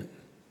codependent.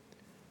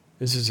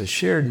 This is a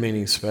shared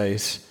meaning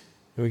space,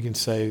 and we can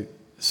say,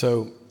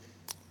 so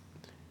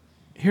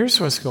here's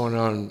what's going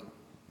on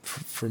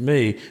for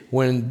me.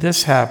 When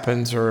this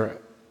happens, or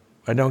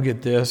I don't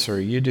get this, or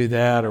you do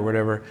that, or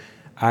whatever,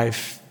 I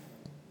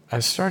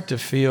start to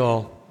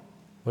feel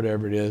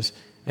whatever it is,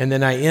 and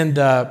then I end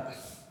up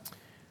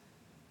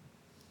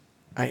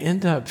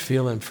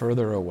feeling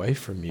further away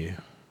from you,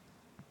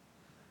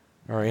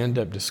 or I end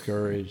up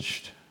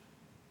discouraged.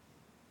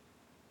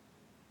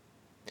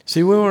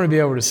 See, we want to be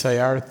able to say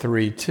our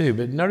 3 too,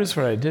 but notice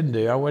what I didn't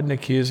do. I wasn't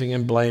accusing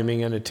and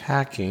blaming and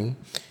attacking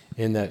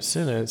in that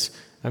sentence.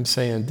 I'm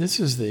saying this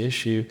is the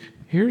issue.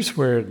 Here's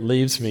where it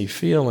leaves me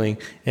feeling,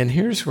 and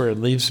here's where it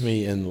leaves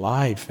me in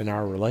life, in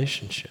our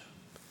relationship.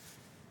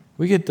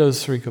 We get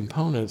those 3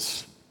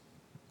 components,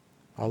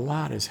 a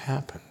lot has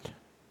happened.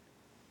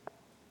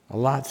 A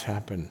lot's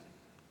happened.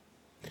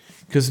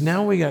 Because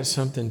now we got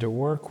something to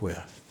work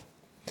with.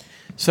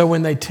 So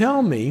when they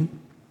tell me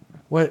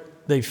what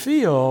they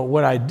feel,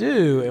 what I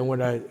do, and what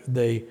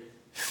they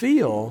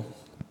feel,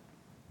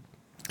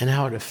 and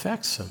how it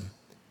affects them,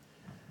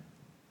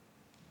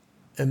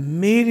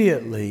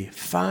 immediately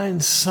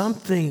find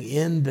something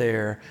in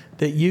there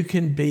that you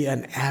can be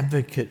an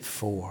advocate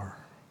for.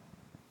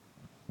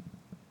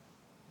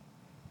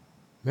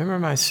 Remember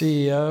my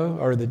CEO,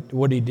 or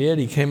what he did?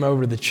 He came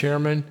over to the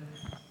chairman,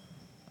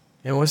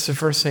 and what's the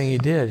first thing he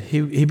did?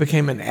 He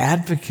became an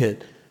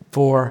advocate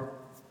for,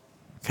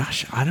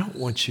 gosh, I don't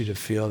want you to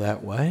feel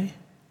that way.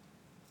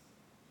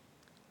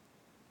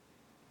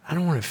 I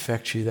don't want to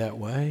affect you that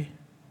way.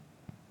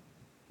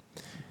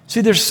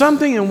 See, there's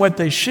something in what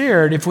they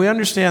shared. If we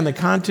understand the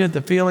content,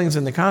 the feelings,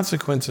 and the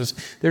consequences,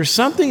 there's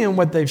something in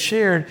what they've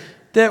shared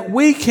that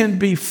we can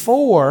be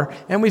for,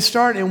 and we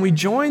start and we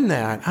join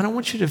that. I don't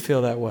want you to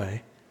feel that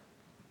way.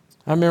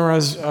 I remember I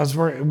was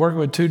working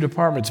with 2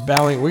 departments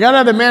battling. We got to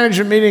have the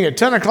management meeting at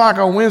 10 o'clock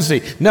on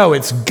Wednesday. No,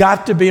 it's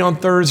got to be on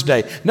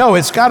Thursday. No,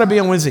 it's got to be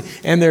on Wednesday.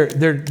 And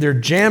they're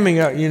jamming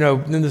up,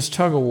 in this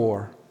tug of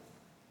war.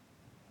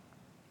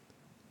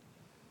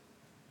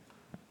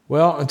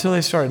 Well, until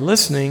they started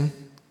listening,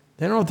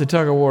 they don't know what the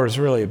tug of war is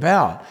really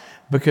about,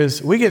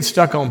 because we get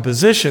stuck on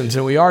positions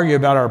and we argue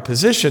about our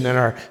position and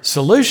our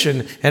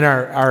solution and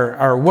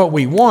our what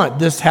we want.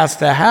 This has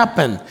to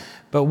happen.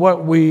 But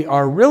what we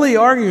are really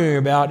arguing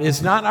about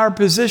is not our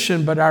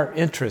position, but our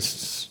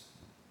interests.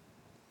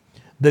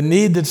 The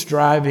need that's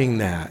driving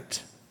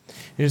that.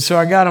 And so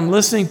I got them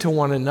listening to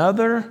one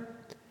another.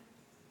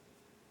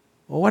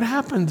 Well, what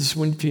happens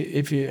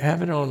if you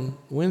have it on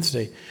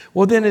Wednesday?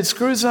 Well, then it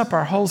screws up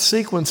our whole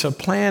sequence of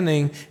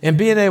planning and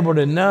being able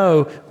to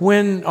know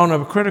when, on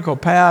a critical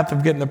path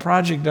of getting the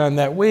project done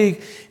that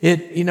week,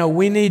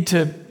 we need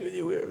to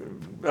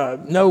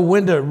know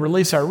when to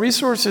release our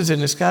resources,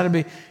 and it's got to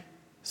be.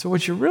 So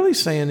what you're really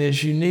saying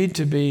is you need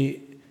to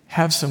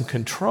have some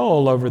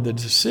control over the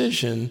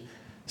decision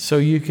so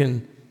you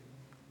can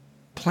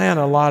plant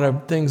a lot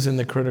of things in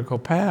the critical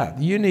path.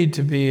 You need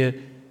to be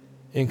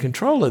in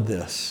control of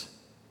this.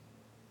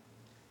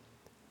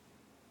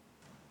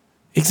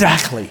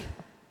 Exactly.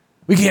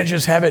 We can't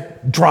just have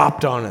it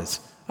dropped on us.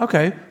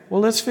 Okay,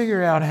 well, let's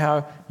figure out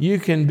how you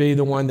can be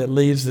the one that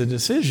leads the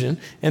decision,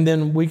 and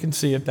then we can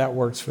see if that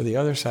works for the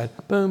other side.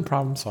 Boom,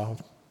 problem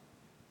solved.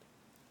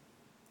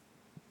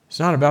 It's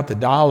not about the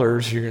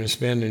dollars you're going to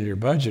spend in your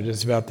budget.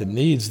 It's about the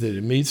needs that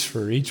it meets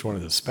for each one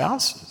of the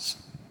spouses,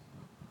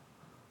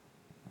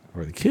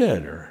 or the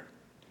kid, or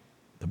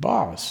the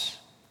boss.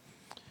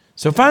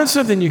 So find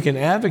something you can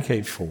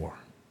advocate for,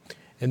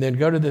 and then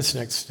go to this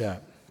next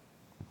step.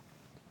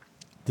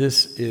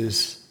 This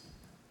is,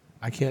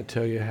 I can't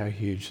tell you how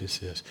huge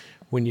this is.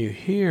 When you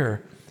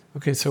hear,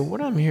 okay, so what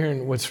I'm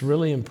hearing, what's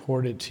really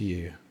important to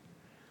you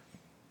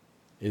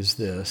is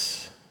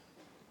this.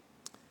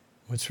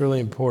 What's really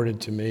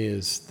important to me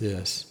is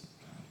this.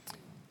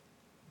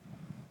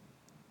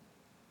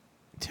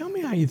 Tell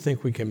me how you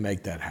think we can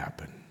make that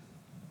happen.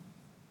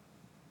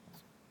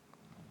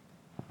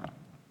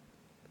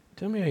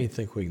 Tell me how you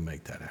think we can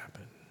make that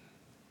happen.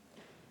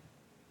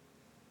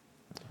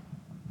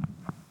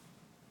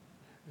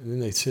 And then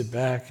they sit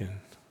back and,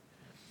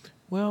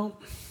 well,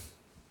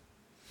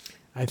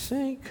 I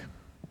think,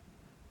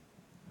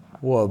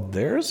 well,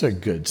 there's a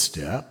good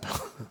step.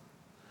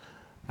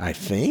 I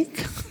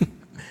think.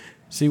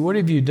 See, what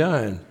have you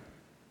done?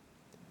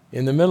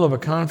 In the middle of a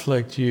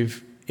conflict,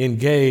 you've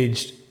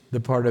engaged the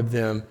part of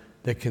them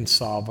that can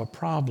solve a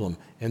problem,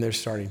 and they're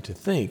starting to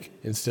think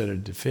instead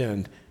of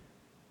defend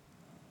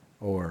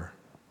or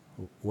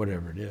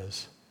whatever it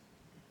is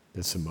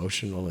that's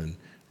emotional and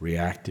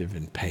reactive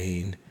and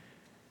pain.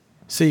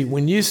 See,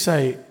 when you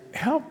say,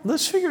 help,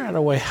 let's figure out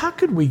a way, how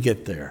could we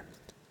get there?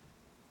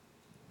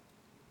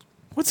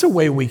 What's a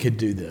way we could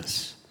do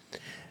this?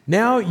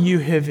 Now you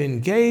have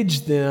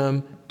engaged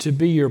them to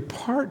be your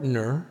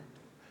partner,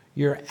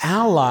 your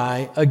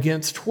ally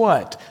against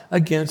what?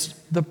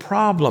 Against the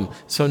problem.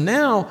 So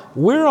now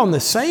we're on the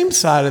same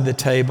side of the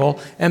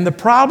table, and the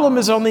problem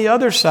is on the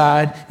other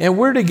side, and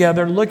we're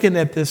together looking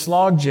at this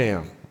log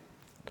jam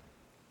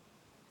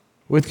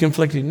with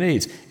conflicting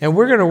needs. And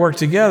we're going to work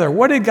together.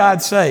 What did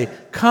God say?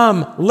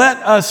 Come, let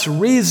us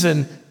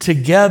reason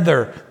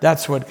together.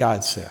 That's what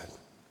God said.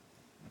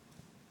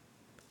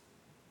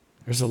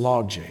 There's a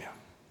log jam.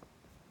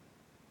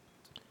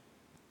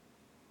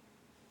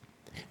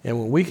 And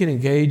when we can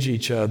engage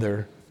each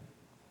other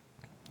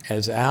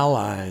as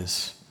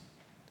allies,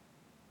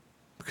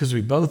 because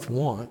we both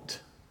want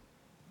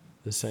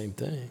the same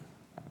thing,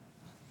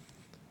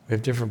 we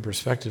have different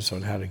perspectives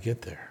on how to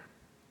get there.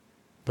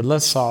 But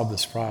let's solve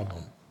this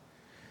problem.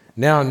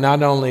 Now,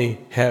 not only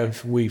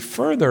have we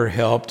further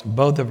helped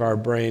both of our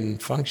brain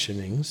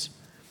functionings,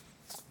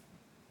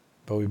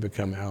 but we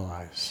become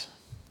allies.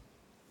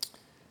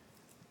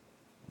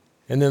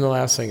 And then the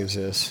last thing is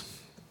this.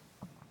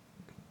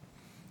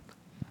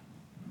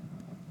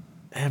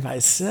 Have I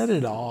said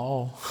it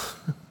all?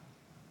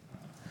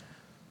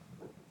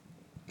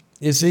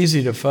 It's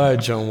easy to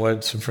fudge on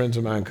what some friends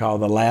of mine call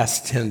the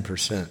last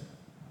 10%.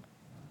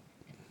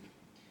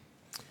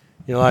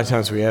 You know, a lot of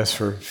times we ask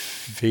for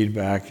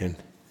feedback and,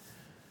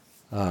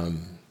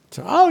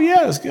 so, oh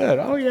yeah, it's good.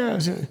 Oh yeah,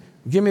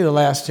 give me the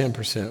last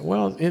 10%.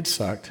 Well, it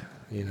sucked,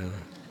 you know.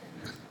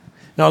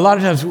 Now, a lot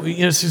of times,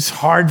 it's just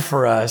hard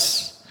for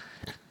us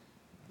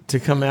to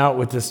come out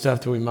with the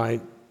stuff that we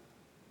might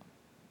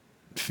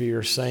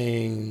fear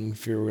saying,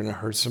 fear we're going to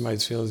hurt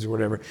somebody's feelings or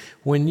whatever.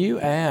 When you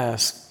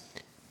ask,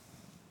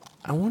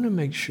 I want to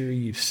make sure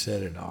you've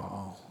said it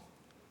all.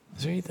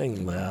 Is there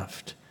anything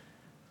left?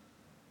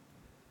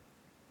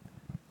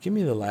 Give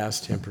me the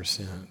last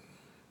 10%.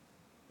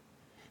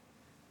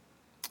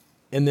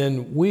 And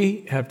then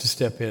we have to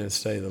step in and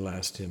say the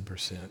last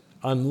 10%,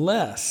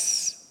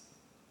 unless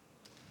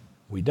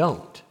we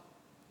don't.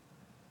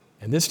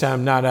 And this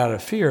time, not out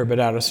of fear, but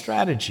out of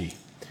strategy.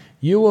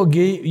 You will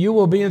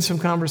be in some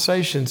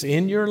conversations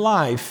in your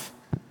life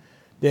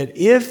that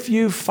if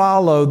you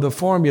follow the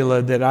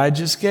formula that I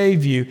just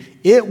gave you,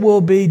 it will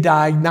be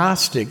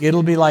diagnostic.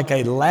 It'll be like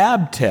a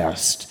lab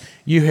test.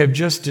 You have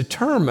just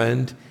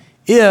determined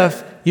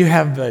if you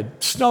have a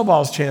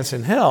snowball's chance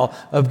in hell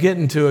of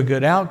getting to a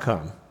good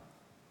outcome.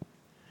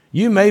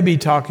 You may be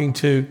talking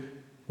to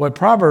what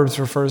Proverbs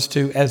refers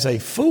to as a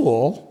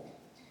fool,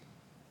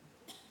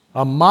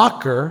 a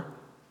mocker,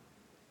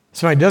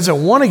 somebody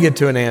doesn't want to get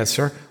to an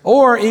answer,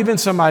 or even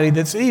somebody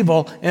that's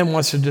evil and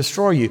wants to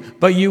destroy you.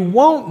 But you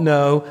won't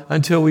know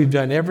until we've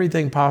done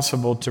everything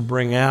possible to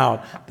bring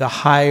out the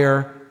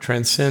higher,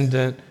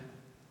 transcendent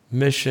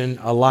mission,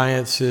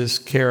 alliances,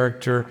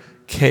 character,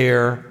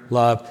 care,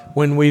 love.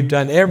 When we've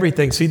done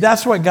everything. See,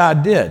 that's what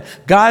God did.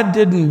 God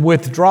didn't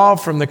withdraw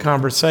from the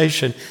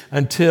conversation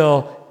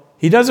until,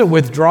 he doesn't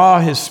withdraw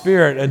his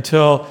spirit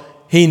until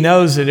he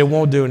knows that it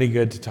won't do any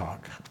good to talk.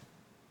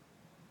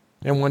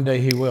 And one day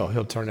he will.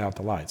 He'll turn out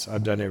the lights.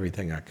 I've done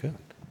everything I could.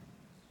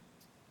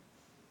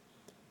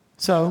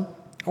 So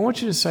I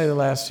want you to say the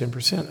last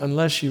 10%,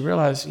 unless you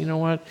realize, you know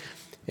what?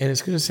 And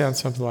it's going to sound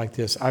something like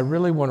this. I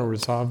really want to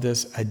resolve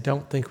this. I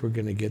don't think we're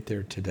going to get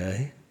there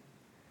today.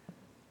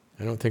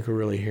 I don't think we're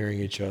really hearing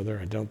each other.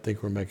 I don't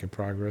think we're making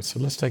progress. So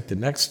let's take the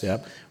next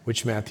step,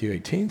 which Matthew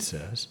 18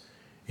 says.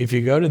 If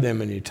you go to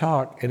them and you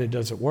talk and it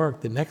doesn't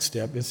work, the next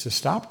step is to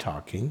stop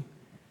talking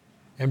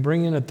and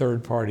bring in a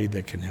third party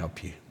that can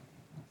help you.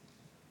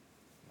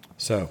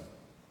 So,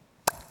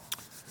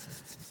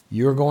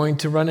 you're going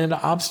to run into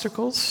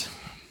obstacles.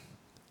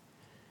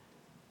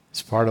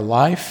 It's part of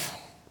life.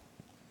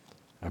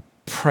 I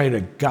pray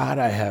to God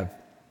I have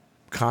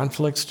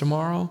conflicts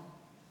tomorrow.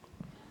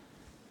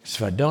 Because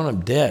if I don't,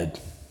 I'm dead.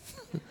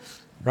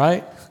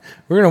 Right?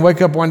 We're going to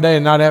wake up one day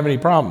and not have any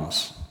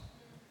problems.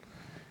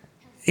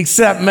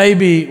 Except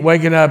maybe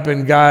waking up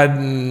and God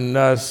and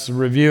us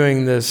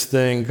reviewing this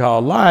thing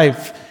called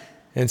life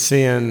and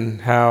seeing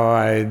how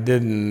I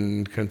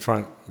didn't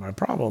confront my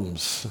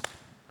problems.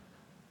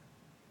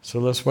 So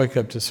let's wake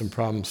up to some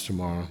problems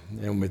tomorrow,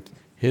 and with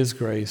His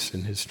grace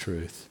and His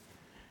truth,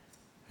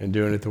 and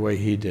doing it the way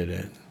He did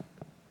it,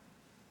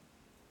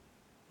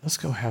 let's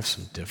go have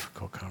some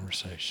difficult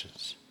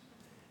conversations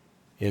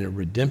in a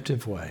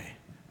redemptive way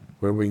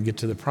where we can get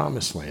to the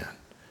promised land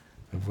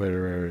of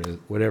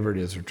whatever it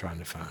is we're trying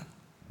to find.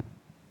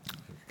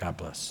 God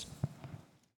bless.